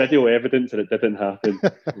 Video evidence that it didn't happen.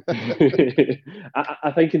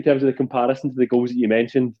 I think in terms of the comparison to the goals that you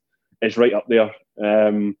mentioned, it's right up there.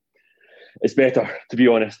 It's better, to be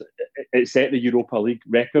honest. It set the Europa League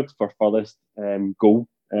record for furthest goal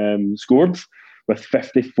scored with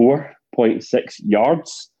 54.6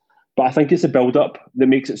 yards. But I think it's a build-up that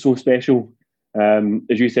makes it so special.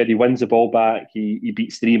 As you said, he wins the ball back, he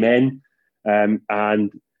beats three men,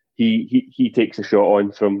 and he takes a shot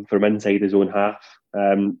on from inside his own half.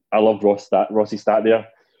 I loved Rossi's stat there,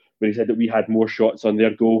 where he said that we had more shots on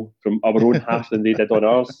their goal from our own half than they did on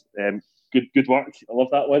ours. Good work. I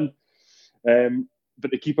love that one. But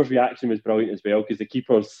the keeper's reaction was brilliant as well, because the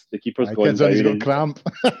keeper's going down. He's got cramp.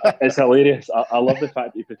 It's hilarious. I love the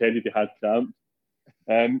fact that he pretended he had cramp.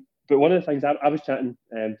 But one of the things I was chatting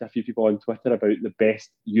to a few people on Twitter about the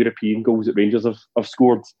best European goals that Rangers have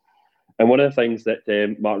scored. And one of the things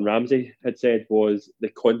that Martin Ramsey had said was the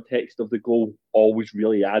context of the goal always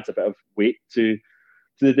really adds a bit of weight to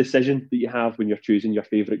the decision that you have when you're choosing your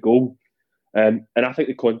favourite goal. And I think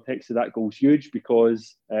the context of that goal is huge,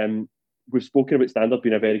 because we've spoken about Standard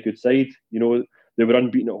being a very good side. You know, they were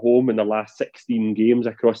unbeaten at home in their last 16 games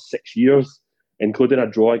across 6 years, including a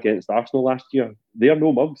draw against Arsenal last year. They are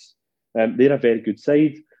no mugs. They're a very good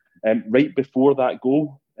side. Right before that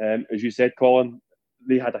goal, as you said, Colin,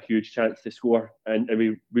 they had a huge chance to score, and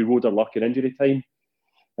we rode our luck in injury time.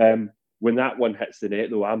 When that one hits the net,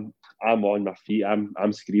 though, I'm on my feet.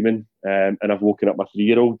 I'm screaming, and I've woken up my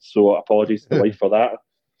 3-year-old. So apologies to the wife for that.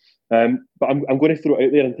 But I'm going to throw it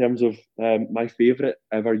out there in terms of my favourite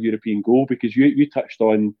ever European goal, because you touched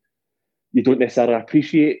on you don't necessarily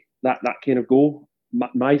appreciate that kind of goal.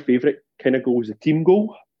 My favourite kind of goal is a team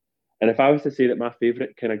goal, and if I was to say that my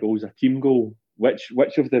favourite kind of goal is a team goal, which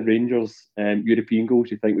of the Rangers European goals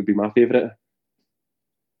do you think would be my favourite?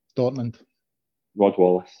 Dortmund. Rod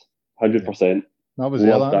Wallace, 100%. That was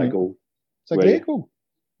that goal. It's a great goal.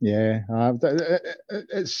 Yeah,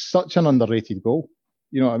 it's such an underrated goal.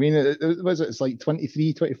 You know what I mean? It's like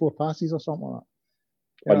 23, 24 passes or something like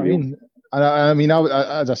that. You know what I mean?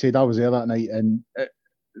 As I said, I was there that night, and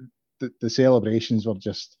the celebrations were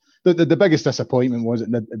just... The biggest disappointment was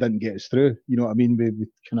it didn't get us through. You know what I mean? We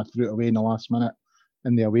kind of threw it away in the last minute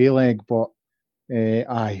in the away leg, but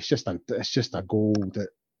it's just a goal that...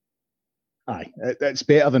 it's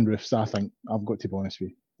better than Roofe's, I think. I've got to be honest with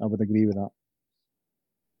you. I would agree with that.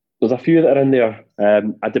 There's a few that are in there.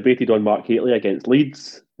 I debated on Mark Hateley against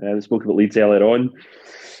Leeds. Spoke about Leeds earlier on.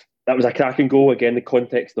 That was a cracking goal. Again, the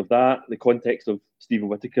context of that, the context of Stephen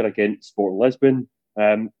Whittaker against Sporting Lisbon,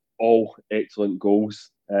 all excellent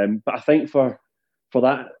goals. But I think for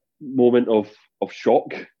that moment of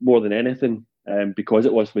shock more than anything, because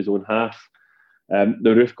it was from his own half, the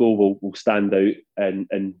Roofe goal will stand out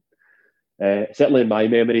and certainly in my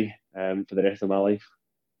memory for the rest of my life.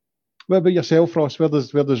 What about yourself, Ross? Where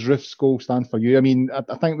does Roofe's goal stand for you? I mean,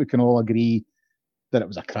 I think we can all agree that it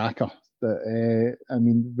was a cracker. That I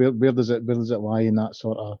mean, where does it lie in that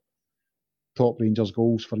sort of top Rangers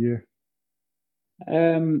goals for you?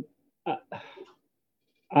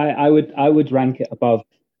 I would rank it above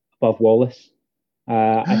Wallace.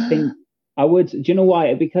 I think I would. Do you know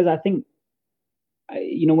why? Because I think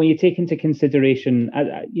when you take into consideration, as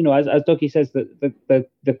Dougie says, that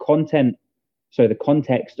the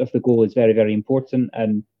context of the goal is very, very important,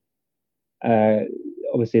 and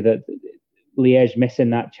obviously that Liège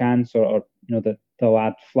missing that chance, or the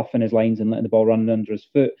lad fluffing his lines and letting the ball run under his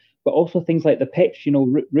foot, but also things like the pitch.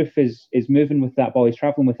 Roof is moving with that ball. He's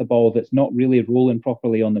traveling with a ball that's not really rolling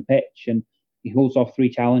properly on the pitch, and he holds off 3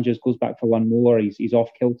 challenges, goes back for one more. He's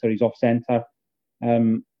off kilter, he's off centre,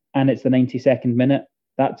 and it's the 92nd minute.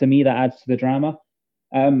 That, to me, that adds to the drama.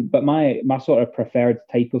 But my sort of preferred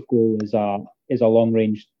type of goal is a long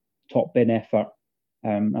range top bin effort.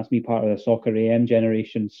 That's me, part of the Soccer AM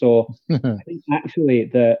generation. So I think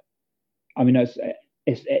actually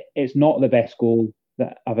it's not the best goal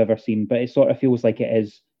that I've ever seen, but it sort of feels like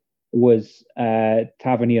it was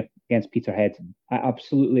Tavernier against Peterhead. I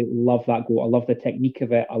absolutely love that goal. I love the technique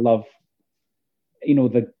of it. I love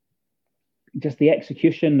the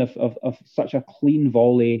execution of such a clean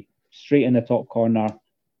volley straight in the top corner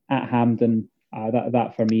at Hampden.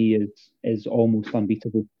 That for me is almost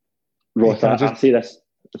unbeatable. Ross, I say this.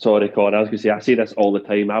 Sorry, Colin. I was going to say I say this all the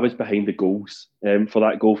time. I was behind the goals for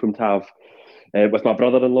that goal from Tav with my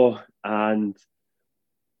brother-in-law, and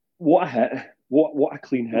what a hit! What a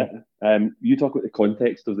clean hit! You talk about the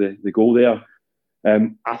context of the goal there.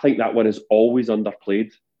 I think that one is always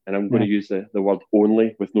underplayed. And I'm going to use the word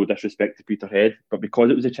only, with no disrespect to Peterhead, but because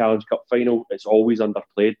it was a Challenge Cup final, it's always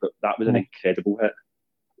underplayed. But that was an incredible hit.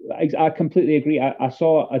 I completely agree. I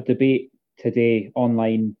saw a debate today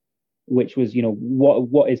online, which was,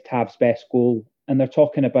 what is Tav's best goal? And they're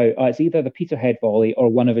talking about it's either the Peterhead volley or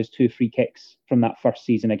one of his 2 free kicks from that first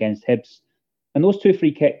season against Hibs. And those 2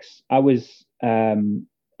 free kicks, I was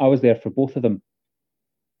there for both of them.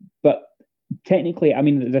 But technically, I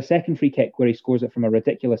mean, the second free kick where he scores it from a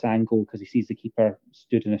ridiculous angle because he sees the keeper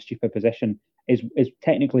stood in a stupid position is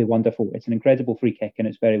technically wonderful. It's an incredible free kick and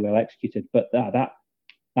it's very well executed. But that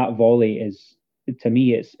volley is, to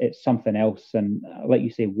me, it's something else. And like you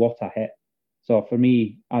say, what a hit! So for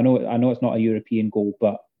me, I know it's not a European goal,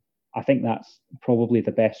 but I think that's probably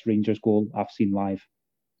the best Rangers goal I've seen live.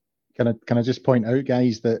 Can I just point out,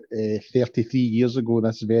 guys, that 33 years ago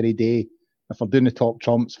this very day, if we're doing the top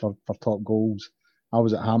trumps for top goals, I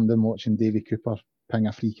was at Hampden watching Davy Cooper ping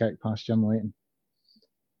a free kick past Jim Leighton.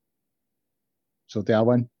 So do I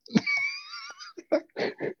win?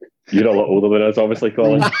 You're a lot older than us, obviously,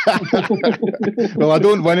 Colin. Well, I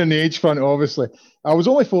don't win in the age front, obviously. I was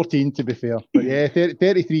only 14, to be fair. But yeah,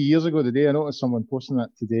 33 years ago today, I noticed someone posting that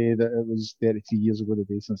today, that it was 33 years ago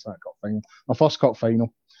today since that cup final. My first cup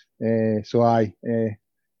final. So I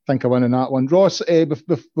think I win in that one. Ross,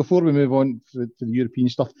 before we move on to the European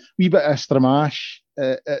stuff, wee bit of stramash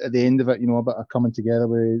at the end of it, a bit of coming together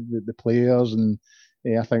with the players, and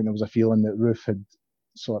I think there was a feeling that Roof had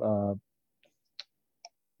sort of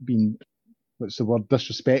been, what's the word,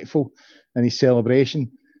 disrespectful in his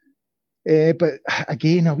celebration. But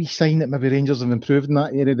again, a wee sign that maybe Rangers have improved in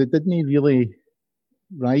that area. They didn't really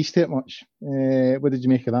rise to it much. What did you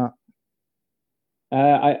make of that?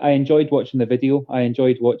 I enjoyed watching the video. I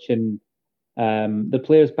enjoyed watching the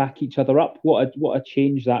players back each other up. What a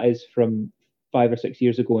change that is from 5 or 6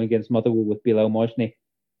 years ago against Motherwell with Bilal Mojni.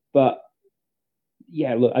 But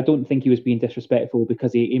yeah, look, I don't think he was being disrespectful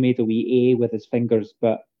because he made a wee A with his fingers.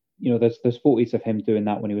 But there's photos of him doing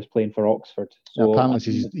that when he was playing for Oxford. So apparently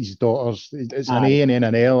it's his daughters. It's an A and then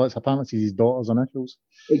an L. It's apparently his daughter's initials.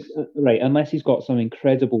 Right, unless he's got some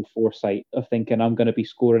incredible foresight of thinking I'm going to be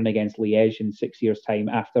scoring against Liège in 6 years' time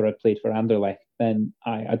after I played for Anderlecht, then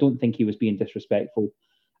I don't think he was being disrespectful.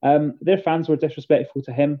 Their fans were disrespectful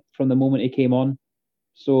to him from the moment he came on.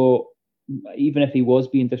 So even if he was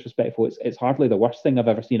being disrespectful, it's hardly the worst thing I've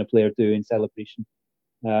ever seen a player do in celebration.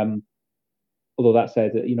 Although that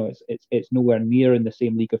said, it's nowhere near in the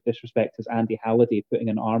same league of disrespect as Andy Halliday putting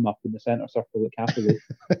an arm up in the centre circle at Capital.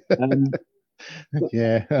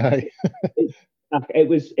 Yeah,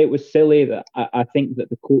 it was silly. That I think that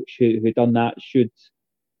the coach who done that should.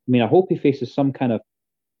 I mean, I hope he faces some kind of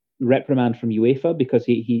reprimand from UEFA because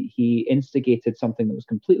he instigated something that was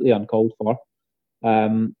completely uncalled for.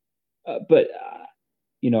 But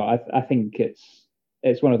I think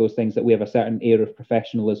it's one of those things that we have a certain air of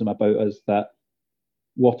professionalism about us, that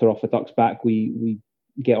water off the duck's back. We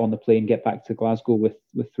get on the plane, get back to Glasgow with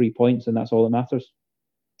 3 points, and that's all that matters.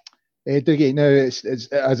 Dougie, now it's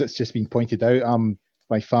as it's just been pointed out, I'm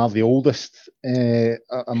by far the oldest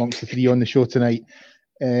amongst the three on the show tonight.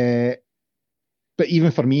 But but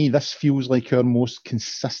even for me, this feels like our most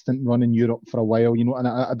consistent run in Europe for a while, and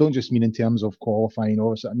I don't just mean in terms of qualifying,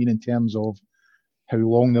 obviously, I mean in terms of how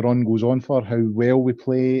long the run goes on for, how well we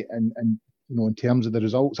play, and in terms of the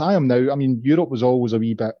results. Europe was always a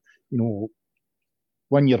wee bit,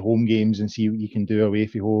 win your home games and see what you can do away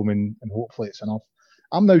from home, and hopefully it's enough.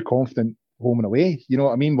 I'm now confident home and away. You know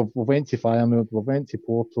what I mean? We went to Feyenoord, we went to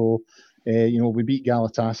Porto. We beat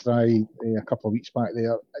Galatasaray a couple of weeks back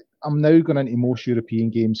there. I'm now going into most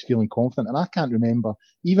European games feeling confident, and I can't remember,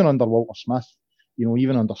 even under Walter Smith,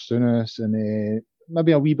 even under Souness, and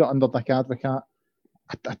maybe a wee bit under Dick Advocaat,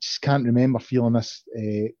 I just can't remember feeling this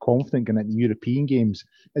confident going into European games.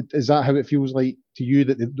 Is that how it feels like to you,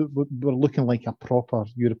 that we're looking like a proper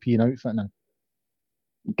European outfit now?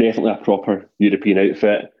 Definitely a proper European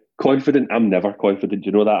outfit. Confident? I'm never confident.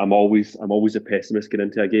 You know that. I'm always a pessimist going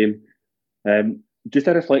into a game. Just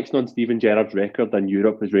a reflection on Steven Gerrard's record in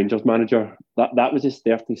Europe as Rangers manager. That was his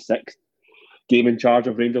 36th game in charge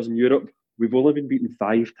of Rangers in Europe. We've only been beaten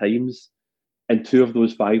 5 times, and 2 of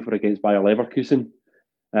those 5 were against Bayer Leverkusen.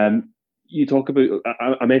 You talk about,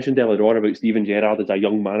 I mentioned earlier on about Steven Gerrard as a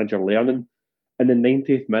young manager learning. In the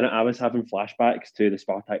 90th minute, I was having flashbacks to the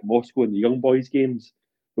Spartak Moscow and the young boys games.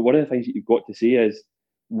 But one of the things that you've got to say is,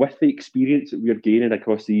 with the experience that we're gaining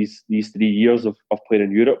across these 3 years of playing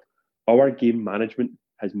in Europe, our game management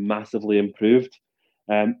has massively improved.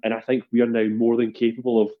 And I think we are now more than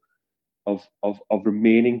capable of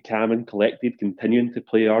remaining calm and collected, continuing to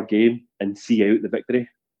play our game and see out the victory.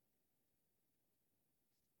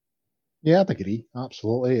 Yeah, I'd agree.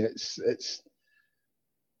 Absolutely.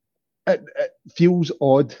 It feels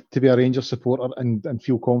odd to be a Rangers supporter and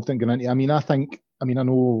feel confident going into. I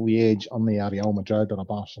know we edge on the Real Madrid or a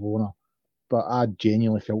Barcelona, but I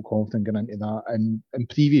genuinely felt confident going into that. And in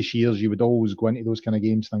previous years, you would always go into those kind of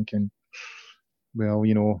games thinking, well,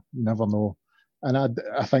 you never know. And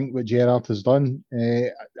I think what Gerrard has done,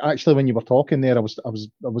 actually, when you were talking there, I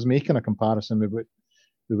was making a comparison with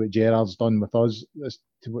what Gerrard's done with us as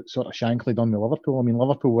to what sort of Shankly done with Liverpool. I mean,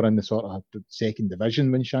 Liverpool were in the sort of the second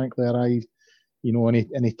division when Shankly arrived,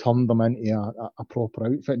 and he turned them into a proper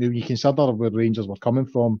outfit. Now, you consider where Rangers were coming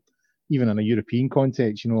from, even in a European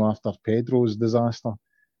context, after Pedro's disaster,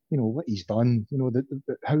 what he's done,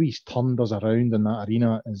 how he's turned us around in that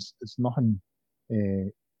arena is nothing.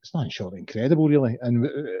 It's nothing short of incredible, really. And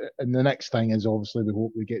the next thing is, obviously, we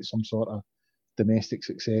hope we get some sort of domestic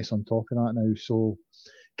success on top of that now. So,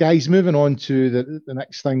 guys, moving on to the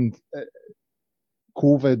next thing.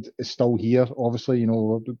 COVID is still here. Obviously,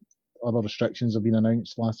 other restrictions have been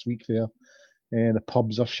announced last week there. The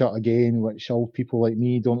pubs are shut again, which old people like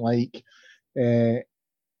me don't like. And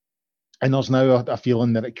there's now a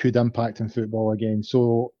feeling that it could impact in football again.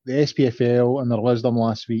 So the SPFL, in their wisdom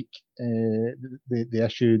last week, they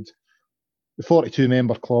issued the 42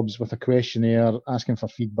 member clubs with a questionnaire asking for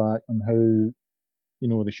feedback on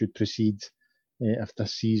how they should proceed if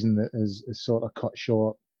this season is sort of cut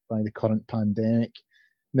short by the current pandemic.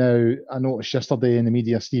 Now, I noticed yesterday in the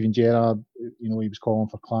media, Steven Gerrard, he was calling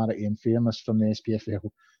for clarity and fairness from the SPFL.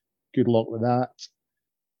 Good luck with that.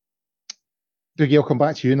 Dougie, I'll come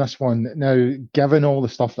back to you in this one. Now, given all the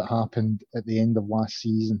stuff that happened at the end of last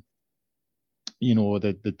season,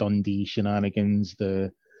 the Dundee shenanigans,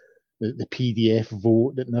 the PDF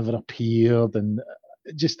vote that never appeared, and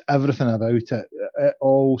just everything about it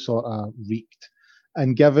all sort of reeked.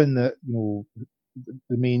 And given that, the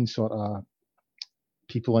main sort of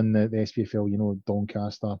people in the SPFL,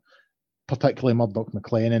 Doncaster, particularly Murdoch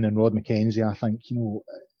McLennan and Rod McKenzie, I think,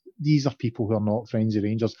 these are people who are not friends of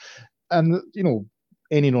Rangers. And,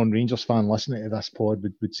 any non-Rangers fan listening to this pod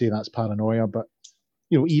would say that's paranoia. But,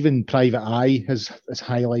 even Private Eye has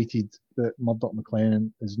highlighted that Murdoch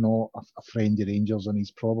McLennan is not a friend of Rangers, and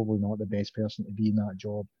he's probably not the best person to be in that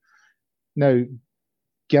job. Now,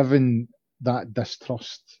 given that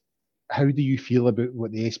distrust, how do you feel about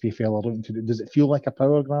what the SPFL are looking to do? Does it feel like a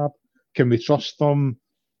power grab? Can we trust them?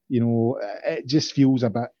 It just feels a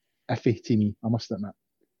bit iffy to me, I must admit.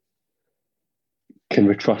 Can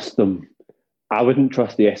we trust them? I wouldn't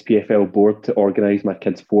trust the SPFL board to organise my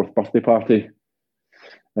kid's 4th birthday party.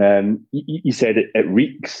 You said it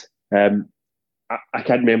reeks. I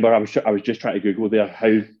can't remember. I was just trying to Google there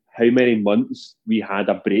how many months we had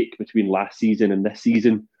a break between last season and this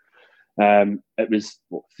season. It was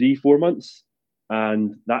 3-4 months,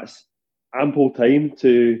 and that's ample time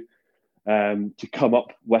to come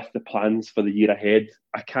up with the plans for the year ahead.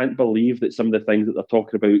 I can't believe that some of the things that they're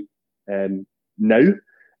talking about now,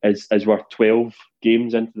 as we're 12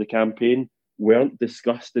 games into the campaign, weren't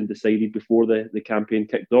discussed and decided before the campaign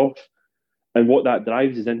kicked off. And what that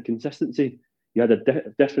drives is inconsistency. You had a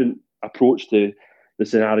different approach to the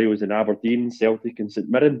scenarios in Aberdeen, Celtic and St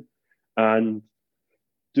Mirren. And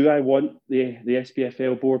do I want the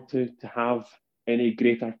SPFL board to have any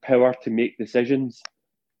greater power to make decisions?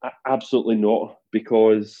 Absolutely not,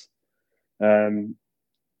 because I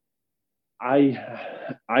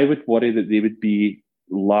would worry that they would be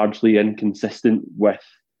largely inconsistent with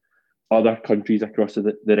other countries across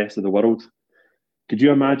the rest of the world. Could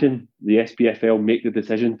you imagine the SPFL make the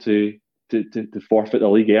decision to forfeit the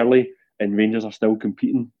league early, and Rangers are still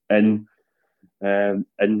competing in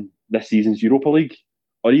this season's Europa League?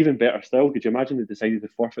 Or even better still, could you imagine they decided to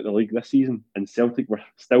forfeit the league this season and Celtic were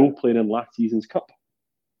still playing in last season's cup?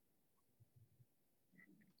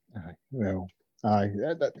 That's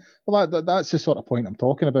the sort of point I'm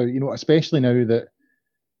talking about. Especially now that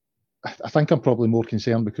I think I'm probably more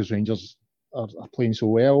concerned because Rangers are playing so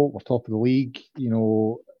well. We're top of the league.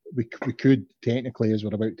 We could technically, as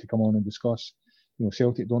we're about to come on and discuss,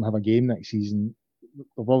 Celtic don't have a game next season.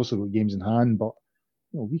 They've obviously got games in hand, but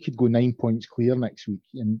we could go 9 points clear next week.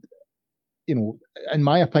 And in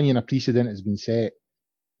my opinion, a precedent has been set.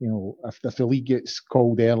 If the league gets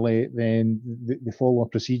called early, then they follow a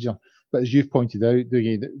procedure. But as you've pointed out,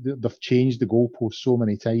 they've changed the goalposts so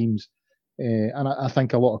many times. And I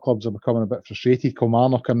think a lot of clubs are becoming a bit frustrated.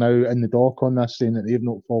 Kilmarnock are now in the dock on this, saying that they've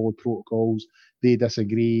not followed protocols. They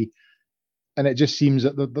disagree. And it just seems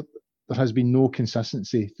that there has been no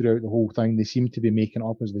consistency throughout the whole thing. They seem to be making it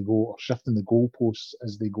up as they go, or shifting the goalposts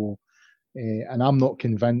as they go. And I'm not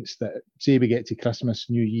convinced that, say we get to Christmas,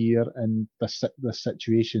 New Year, and this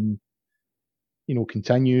situation,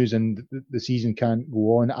 continues and the season can't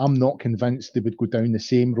go on. I'm not convinced they would go down the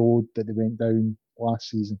same road that they went down last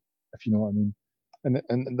season, if you know what I mean.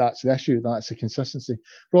 And that's the issue. That's the consistency.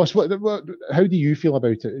 Ross, how do you feel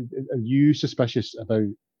about it? Are you suspicious about,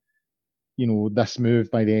 this move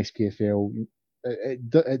by the SPFL?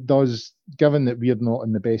 It does, given that we're not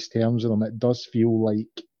in the best terms with them, it does feel like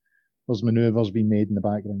there's manoeuvres being made in the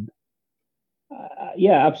background.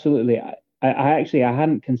 Yeah, absolutely. I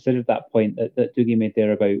hadn't considered that point that Dougie made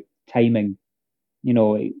there about timing.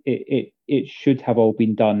 It should have all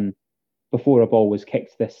been done before a ball was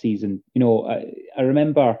kicked this season. I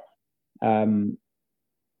remember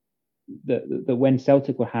that when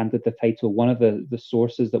Celtic were handed the title, one of the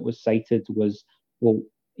sources that was cited was, well,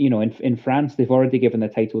 in France they've already given the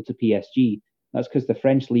title to PSG. That's because the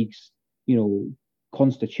French league's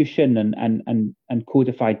constitution and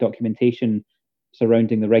codified documentation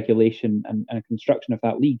surrounding the regulation and construction of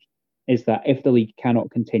that league is that if the league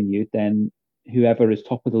cannot continue, then whoever is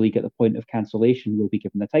top of the league at the point of cancellation will be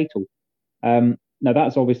given the title. Now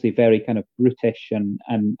that's obviously very kind of brutish and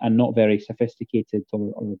not very sophisticated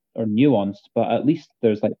or nuanced, but at least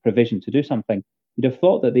there's like provision to do something. You'd have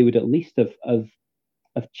thought that they would at least have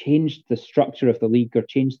changed the structure of the league or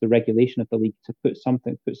changed the regulation of the league to put some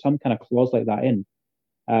kind of clause like that in.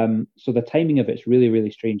 So the timing of it's really,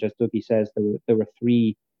 really strange. As Dougie says, there were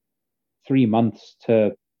three months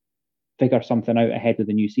to figure something out ahead of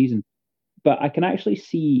the new season. But I can actually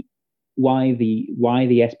see why the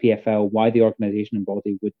SPFL, why the organisation and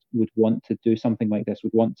body would want to do something like this,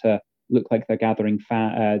 would want to look like they're gathering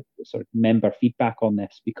sort of member feedback on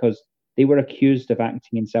this, because they were accused of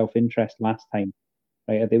acting in self-interest last time.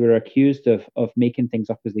 Right? They were accused of making things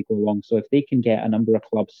up as they go along. So if they can get a number of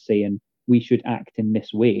clubs saying we should act in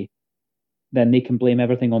this way, then they can blame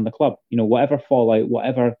everything on the club. Whatever fallout,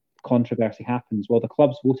 whatever controversy happens, well, the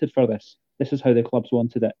clubs voted for this. This is how the clubs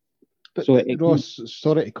wanted it. But so Ross,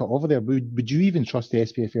 sorry to cut over there. Would you even trust the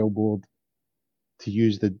SPFL board to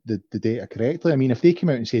use the data correctly? I mean, if they came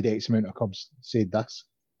out and said X amount of clubs said this,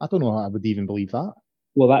 I don't know how I would even believe that.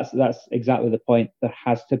 Well, that's exactly the point. There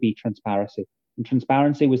has to be transparency. And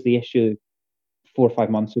transparency was the issue 4 or 5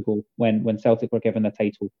 months ago when Celtic were given the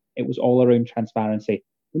title. It was all around transparency.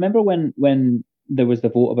 Remember when there was the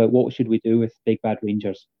vote about what should we do with Big Bad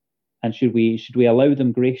Rangers? And should we allow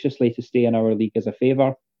them graciously to stay in our league as a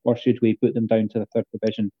favour, or should we put them down to the third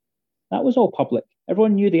division? That was all public.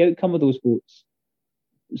 Everyone knew the outcome of those votes.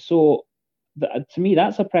 So to me,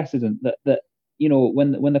 that's a precedent that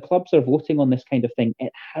when the clubs are voting on this kind of thing,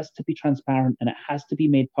 it has to be transparent and it has to be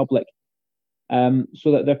made public,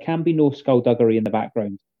 so that there can be no skullduggery in the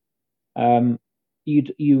background.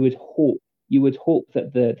 You would hope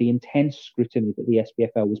that the intense scrutiny that the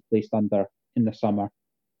SPFL was placed under in the summer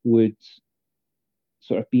would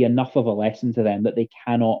sort of be enough of a lesson to them that they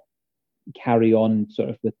cannot carry on sort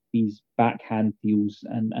of with these backhand deals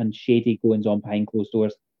and shady goings on behind closed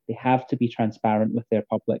doors. They have to be transparent with their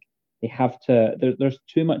public. They have to. There's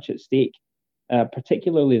too much at stake,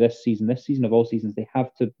 particularly this season of all seasons. They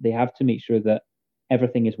have to make sure that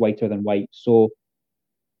everything is whiter than white. So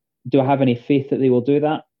Do I have any faith that they will do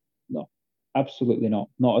that? No, absolutely not.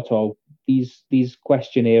 Not at all. These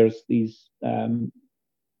questionnaires, these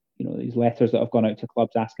these letters that have gone out to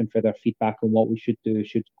clubs asking for their feedback on what we should do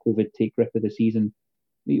should COVID take grip of the season.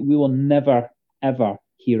 We will never ever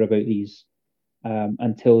hear about these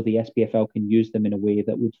until the SPFL can use them in a way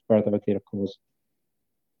that would further their cause.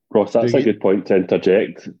 Ross, that's a good point to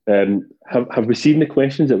interject. Have we seen the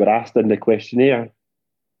questions that were asked in the questionnaire?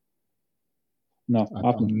 No,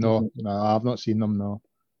 I've not seen them. No,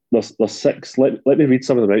 there's 6. Let me read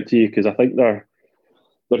some of them out to you, because I think they're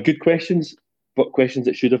good questions, but questions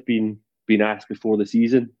that should have been asked before the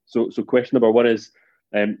season. So question number 1 is: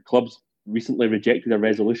 clubs recently rejected a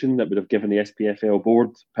resolution that would have given the SPFL board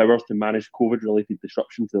powers to manage COVID-related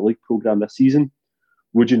disruption to the league programme this season.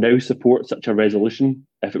 Would you now support such a resolution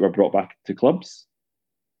if it were brought back to clubs?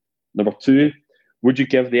 Number 2, would you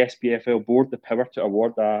give the SPFL board the power to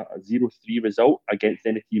award a 0-3 result against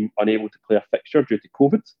any team unable to play a fixture due to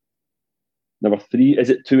COVID? Number 3, is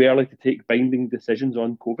it too early to take binding decisions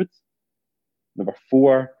on COVID? Number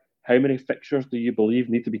 4, how many fixtures do you believe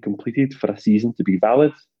need to be completed for a season to be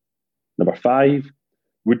valid? Number 5,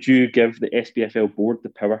 would you give the SPFL board the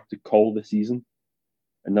power to call the season?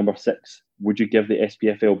 And number 6, would you give the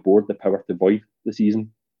SPFL board the power to void the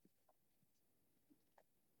season?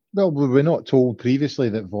 Well, we were not told previously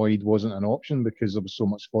that void wasn't an option because there was so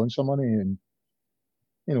much sponsor money, and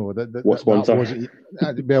what sponsor?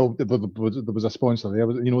 Well, there was a sponsor there.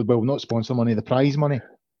 Not sponsor money, the prize money.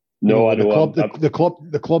 No, I know.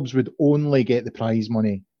 The clubs would only get the prize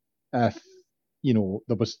money if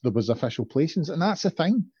there was official placings, and that's the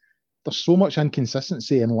thing. There's so much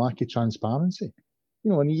inconsistency and lack of transparency.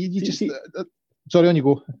 And you just sorry, on you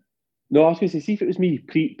go. No, I was going to say, see if it was me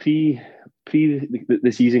pre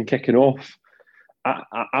the season kicking off,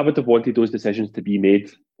 I would have wanted those decisions to be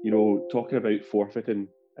made. Talking about forfeiting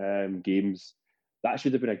games, that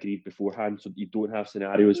should have been agreed beforehand, so that you don't have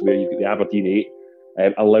scenarios where you've got the Aberdeen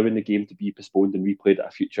 8 allowing the game to be postponed and replayed at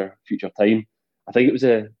a future time. I think it was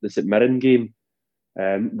the St Mirren game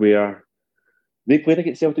where they played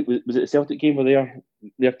against Celtic. Was it a Celtic game where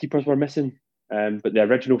their keepers were missing? But the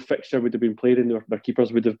original fixture would have been played and their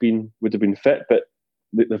keepers would have been fit. But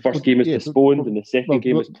the first game is postponed and the second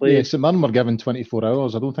game is played. Yeah, St Mirren were given 24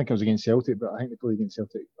 hours. I don't think it was against Celtic, but I think they played against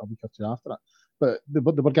Celtic a week or two after that. But they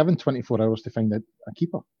were given 24 hours to find a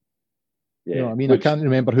keeper. Yeah, I can't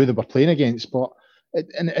remember who they were playing against, but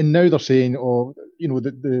and now they're saying,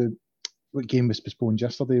 the what game was postponed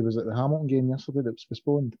yesterday? Was it the Hamilton game yesterday that was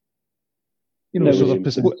postponed? So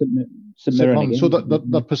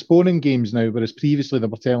they're postponing games now, whereas previously they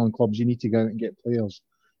were telling clubs you need to go out and get players,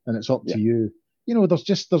 and it's up to you.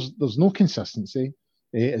 There's no consistency,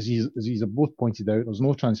 as he's both pointed out. There's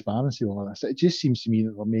no transparency on this. It just seems to me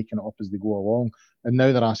that they're making it up as they go along, and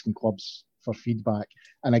now they're asking clubs for feedback.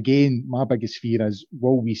 And again, my biggest fear is,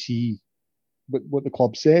 will we see what the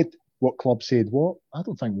club said? What club said what? I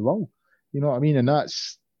don't think we will. You know what I mean? And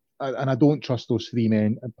I don't trust those 3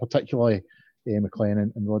 men, and particularly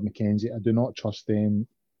McLennan and Rod McKenzie. I do not trust them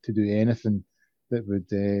to do anything that would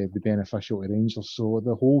be beneficial to Rangers. So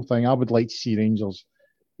the whole thing, I would like to see Rangers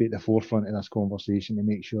be at the forefront of this conversation to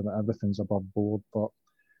make sure that everything's above board. But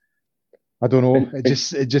I don't know.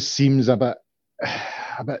 It just seems a bit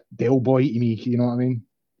Del Boy to me. You know what I mean?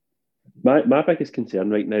 My biggest concern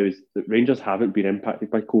right now is that Rangers haven't been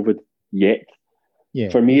impacted by COVID yet. Yeah,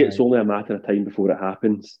 for me, it's only a matter of time before it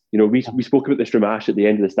happens. We spoke about the Stramash at the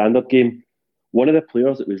end of the Standard game. One of the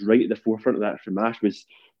players that was right at the forefront of that Stramash was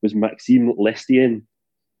Maxime Lestien.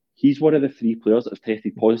 He's one of the 3 players that have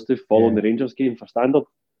tested positive following the Rangers game for Standard.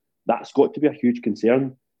 That's got to be a huge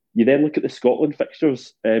concern. You then look at the Scotland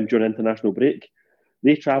fixtures during international break.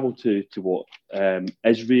 They travel to what?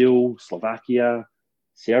 Israel, Slovakia,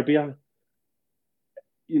 Serbia.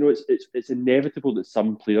 It's inevitable that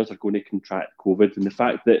some players are going to contract COVID, and the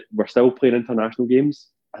fact that we're still playing international games.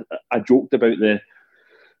 I joked about the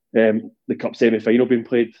Cup semi-final being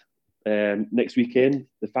played next weekend.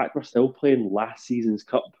 The fact we're still playing last season's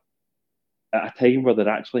Cup at a time where they're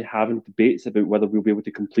actually having debates about whether we'll be able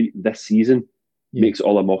to complete this season makes it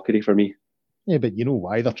all a mockery for me. Yeah, but you know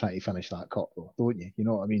why they're trying to finish that Cup, though, don't you? You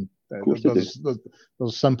know what I mean? Of course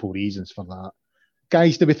there's simple reasons for that.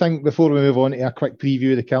 Guys, do we think, before we move on to a quick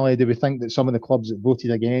preview of the Killie, do we think that some of the clubs that voted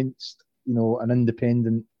against, an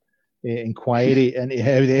independent inquiry into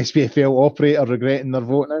how the SPFL operate are regretting their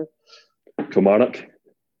vote now? Kilmarnock.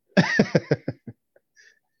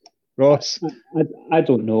 Ross? I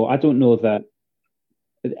don't know. I don't know that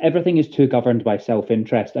everything is too governed by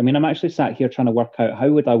self-interest. I mean, I'm actually sat here trying to work out how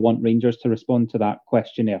would I want Rangers to respond to that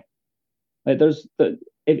questionnaire. Like,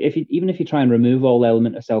 even if you try and remove all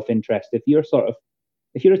element of self-interest, if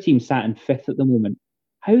you're a team sat in fifth at the moment,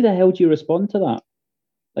 how the hell do you respond to that?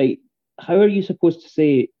 Like, how are you supposed to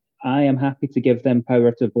say, I am happy to give them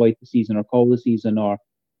power to void the season or call the season? Or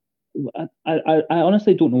I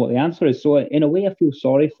honestly don't know what the answer is. So in a way, I feel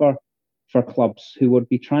sorry for clubs who would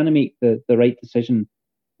be trying to make the right decision,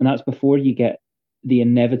 and that's before you get the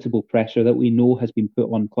inevitable pressure that we know has been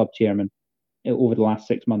put on club chairman over the last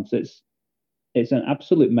 6 months. It's an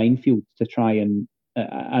absolute minefield to try and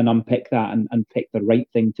unpick that and pick the right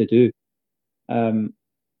thing to do.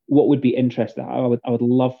 What would be interesting, I would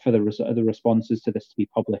love for the responses to this to be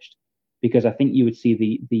published, because I think you would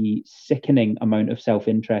see the sickening amount of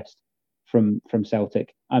self-interest from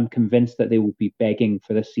Celtic. I'm convinced that they will be begging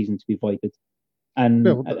for this season to be voided. And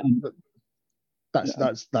that's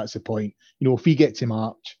the point. If we get to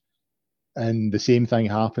March and the same thing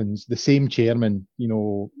happens, the same chairman,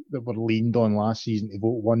 that were leaned on last season to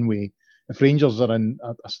vote one way, if Rangers are in,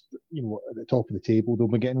 at the top of the table, they'll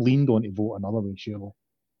be getting leaned on to vote another way, surely.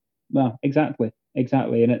 Well, exactly.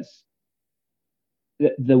 And it's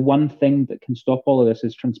the one thing that can stop all of this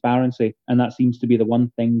is transparency. And that seems to be the one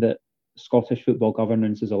thing that Scottish football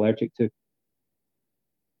governance is allergic to.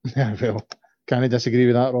 Yeah, well, can't disagree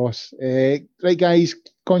with that, Ross. Right, guys,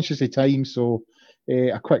 conscious of time, so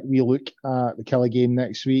a quick wee look at the Killie game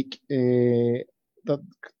next week. Killie,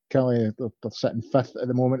 they're sitting fifth at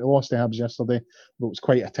the moment. They lost to Hibs yesterday, but it was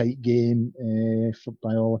quite a tight game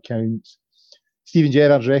by all accounts. Steven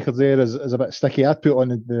Gerrard's record there is a bit sticky. I'd put on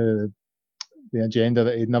the agenda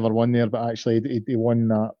that he'd never won there, but actually he won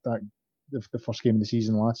the first game of the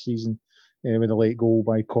season last season with a late goal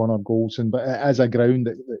by Connor Goldson. But it is a ground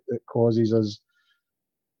that causes us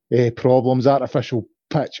problems. Artificial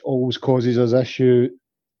pitch always causes us issue.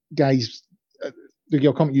 Guys,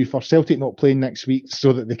 I'll come to you for Celtic not playing next week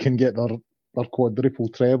so that they can get their quadruple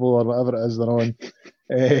treble or whatever it is they're on.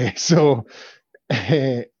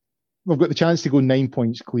 We've got the chance to go 9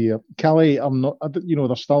 points clear. Killie,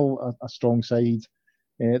 they're still a strong side.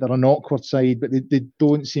 They're an awkward side, but they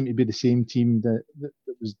don't seem to be the same team that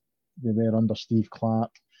they were under Steve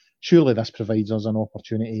Clarke. Surely this provides us an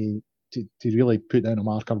opportunity to really put down a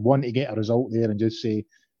marker. One, to get a result there and just say,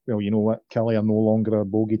 well, you know what, Killie are no longer a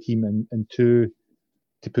bogey team, and two,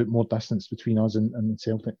 to put more distance between us and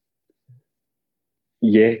Celtic.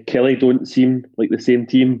 Yeah, Killie don't seem like the same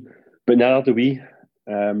team, but neither do we.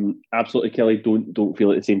 Absolutely, Killie don't feel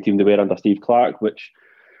like the same team they were under Steve Clarke, which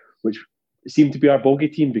seemed to be our bogey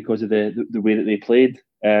team because of the way that they played.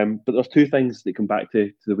 But there's two things that come back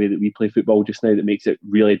to the way that we play football just now that makes it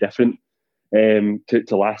really different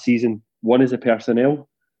to last season. One is the personnel.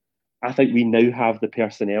 I think we now have the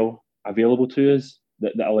personnel available to us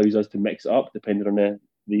that allows us to mix it up depending on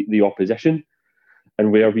the opposition,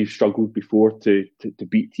 and where we've struggled before to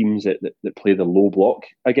beat teams that play the low block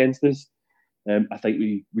against us. I think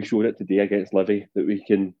we showed it today against Livy that we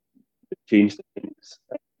can change things.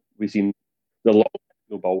 We've seen the long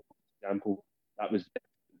ball, for example, that was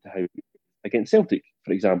how against Celtic,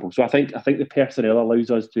 for example. So I think the personnel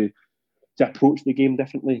allows us to approach the game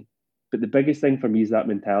differently. But the biggest thing for me is that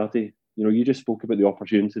mentality. You just spoke about the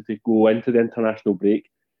opportunity to go into the international break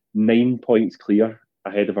 9 points clear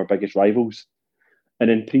ahead of our biggest rivals.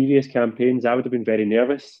 And in previous campaigns, I would have been very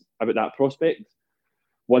nervous about that prospect,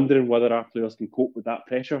 wondering whether our players can cope with that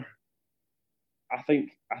pressure. I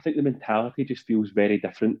think the mentality just feels very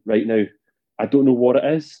different right now. I don't know what it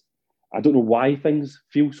is. I don't know why things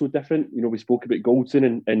feel so different. We spoke about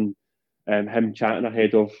Goldson and him chatting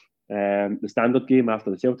ahead of the Standard game after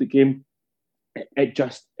the Celtic game. It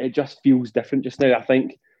just feels different just now. I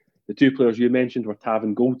think the two players you mentioned were Tav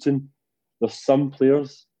and Goldson. There's some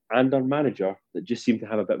players and our manager that just seem to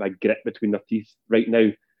have a bit of a grit between their teeth right now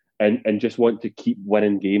and just want to keep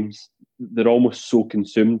winning games. They're almost so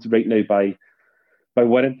consumed right now by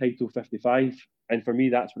winning title 55. And for me,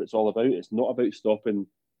 that's what it's all about. It's not about stopping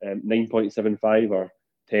 9.75 or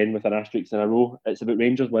 10 with an asterisk in a row. It's about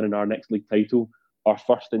Rangers winning our next league title, our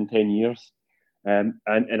first in 10 years. And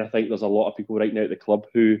I think there's a lot of people right now at the club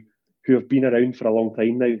who have been around for a long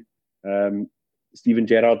time now. Steven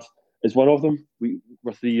Gerrard is one of them.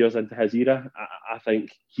 We're 3 years into his era. I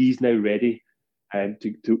think he's now ready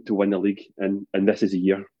to win the league, and this is a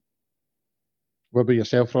year. What about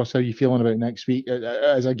yourself, Ross? How are you feeling about next week?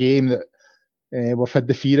 As a game that we've had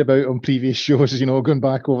the fear about on previous shows, going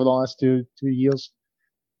back over the last two years.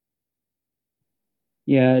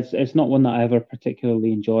 Yeah, it's not one that I ever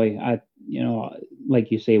particularly enjoy.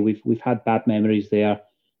 Like you say, we've had bad memories there.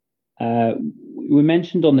 We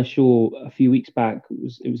mentioned on the show a few weeks back,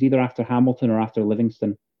 it was either after Hamilton or after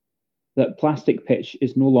Livingston, that plastic pitch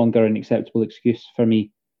is no longer an acceptable excuse for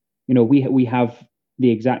me. You know, we have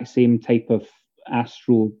the exact same type of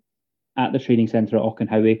Astro at the training centre at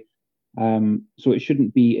Auchenhowie. So it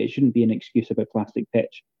shouldn't be an excuse about plastic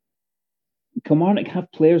pitch. Kilmarnock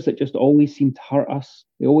have players that just always seem to hurt us.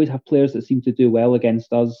 They always have players that seem to do well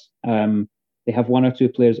against us. They have one or two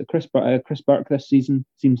players. Chris Burke this season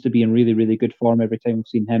seems to be in really, really good form every time we've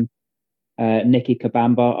seen him. Nicky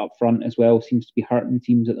Kabamba up front as well seems to be hurting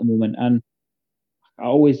teams at the moment. And I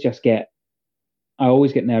always get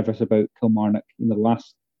nervous about Kilmarnock in the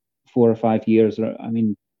last 4 or 5 years. I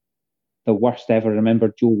mean, the worst ever. I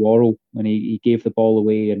remember Joe Worrell when he gave the ball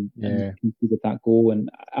away and conceded that goal.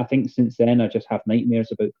 And I think since then I just have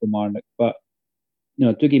nightmares about Kilmarnock. But you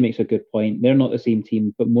know, Dougie makes a good point. They're not the same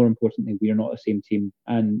team, but more importantly, we're not the same team.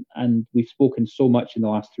 And we've spoken so much in the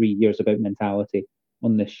last 3 years about mentality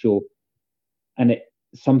on this show, and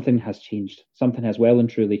something has changed. Something has well and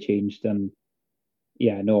truly changed. And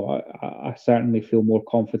yeah, no, I certainly feel more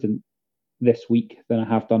confident this week than I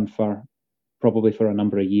have done probably for a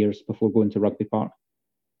number of years before going to Rugby Park.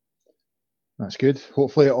 That's good.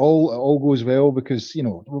 Hopefully it all goes well, because you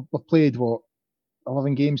know we've played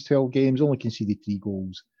 11 games, 12 games, only conceded 3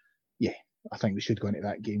 goals. Yeah, I think we should go into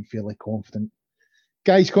that game fairly confident.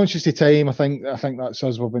 Guys, conscious of time, I think that's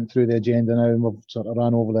us. We've went through the agenda now and we've sort of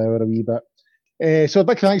ran over the hour a wee bit. So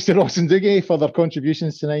big thanks to Ross and Dougie for their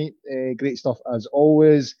contributions tonight. Great stuff as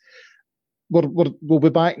always. We'll be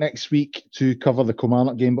back next week to cover the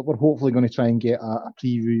Kilmarnock game, but we're hopefully going to try and get a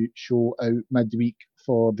preview show out midweek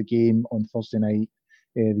for the game on Thursday night,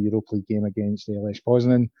 the Europa League game against Lech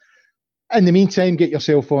Poznan. In the meantime, get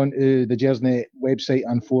yourself onto the Gersnet website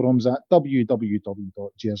and forums at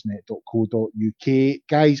www.gersnet.co.uk.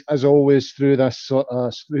 Guys, as always, through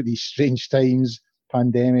these strange times,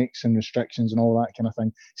 pandemics and restrictions and all that kind of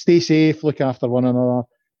thing, stay safe, look after one another,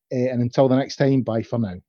 and until the next time, bye for now.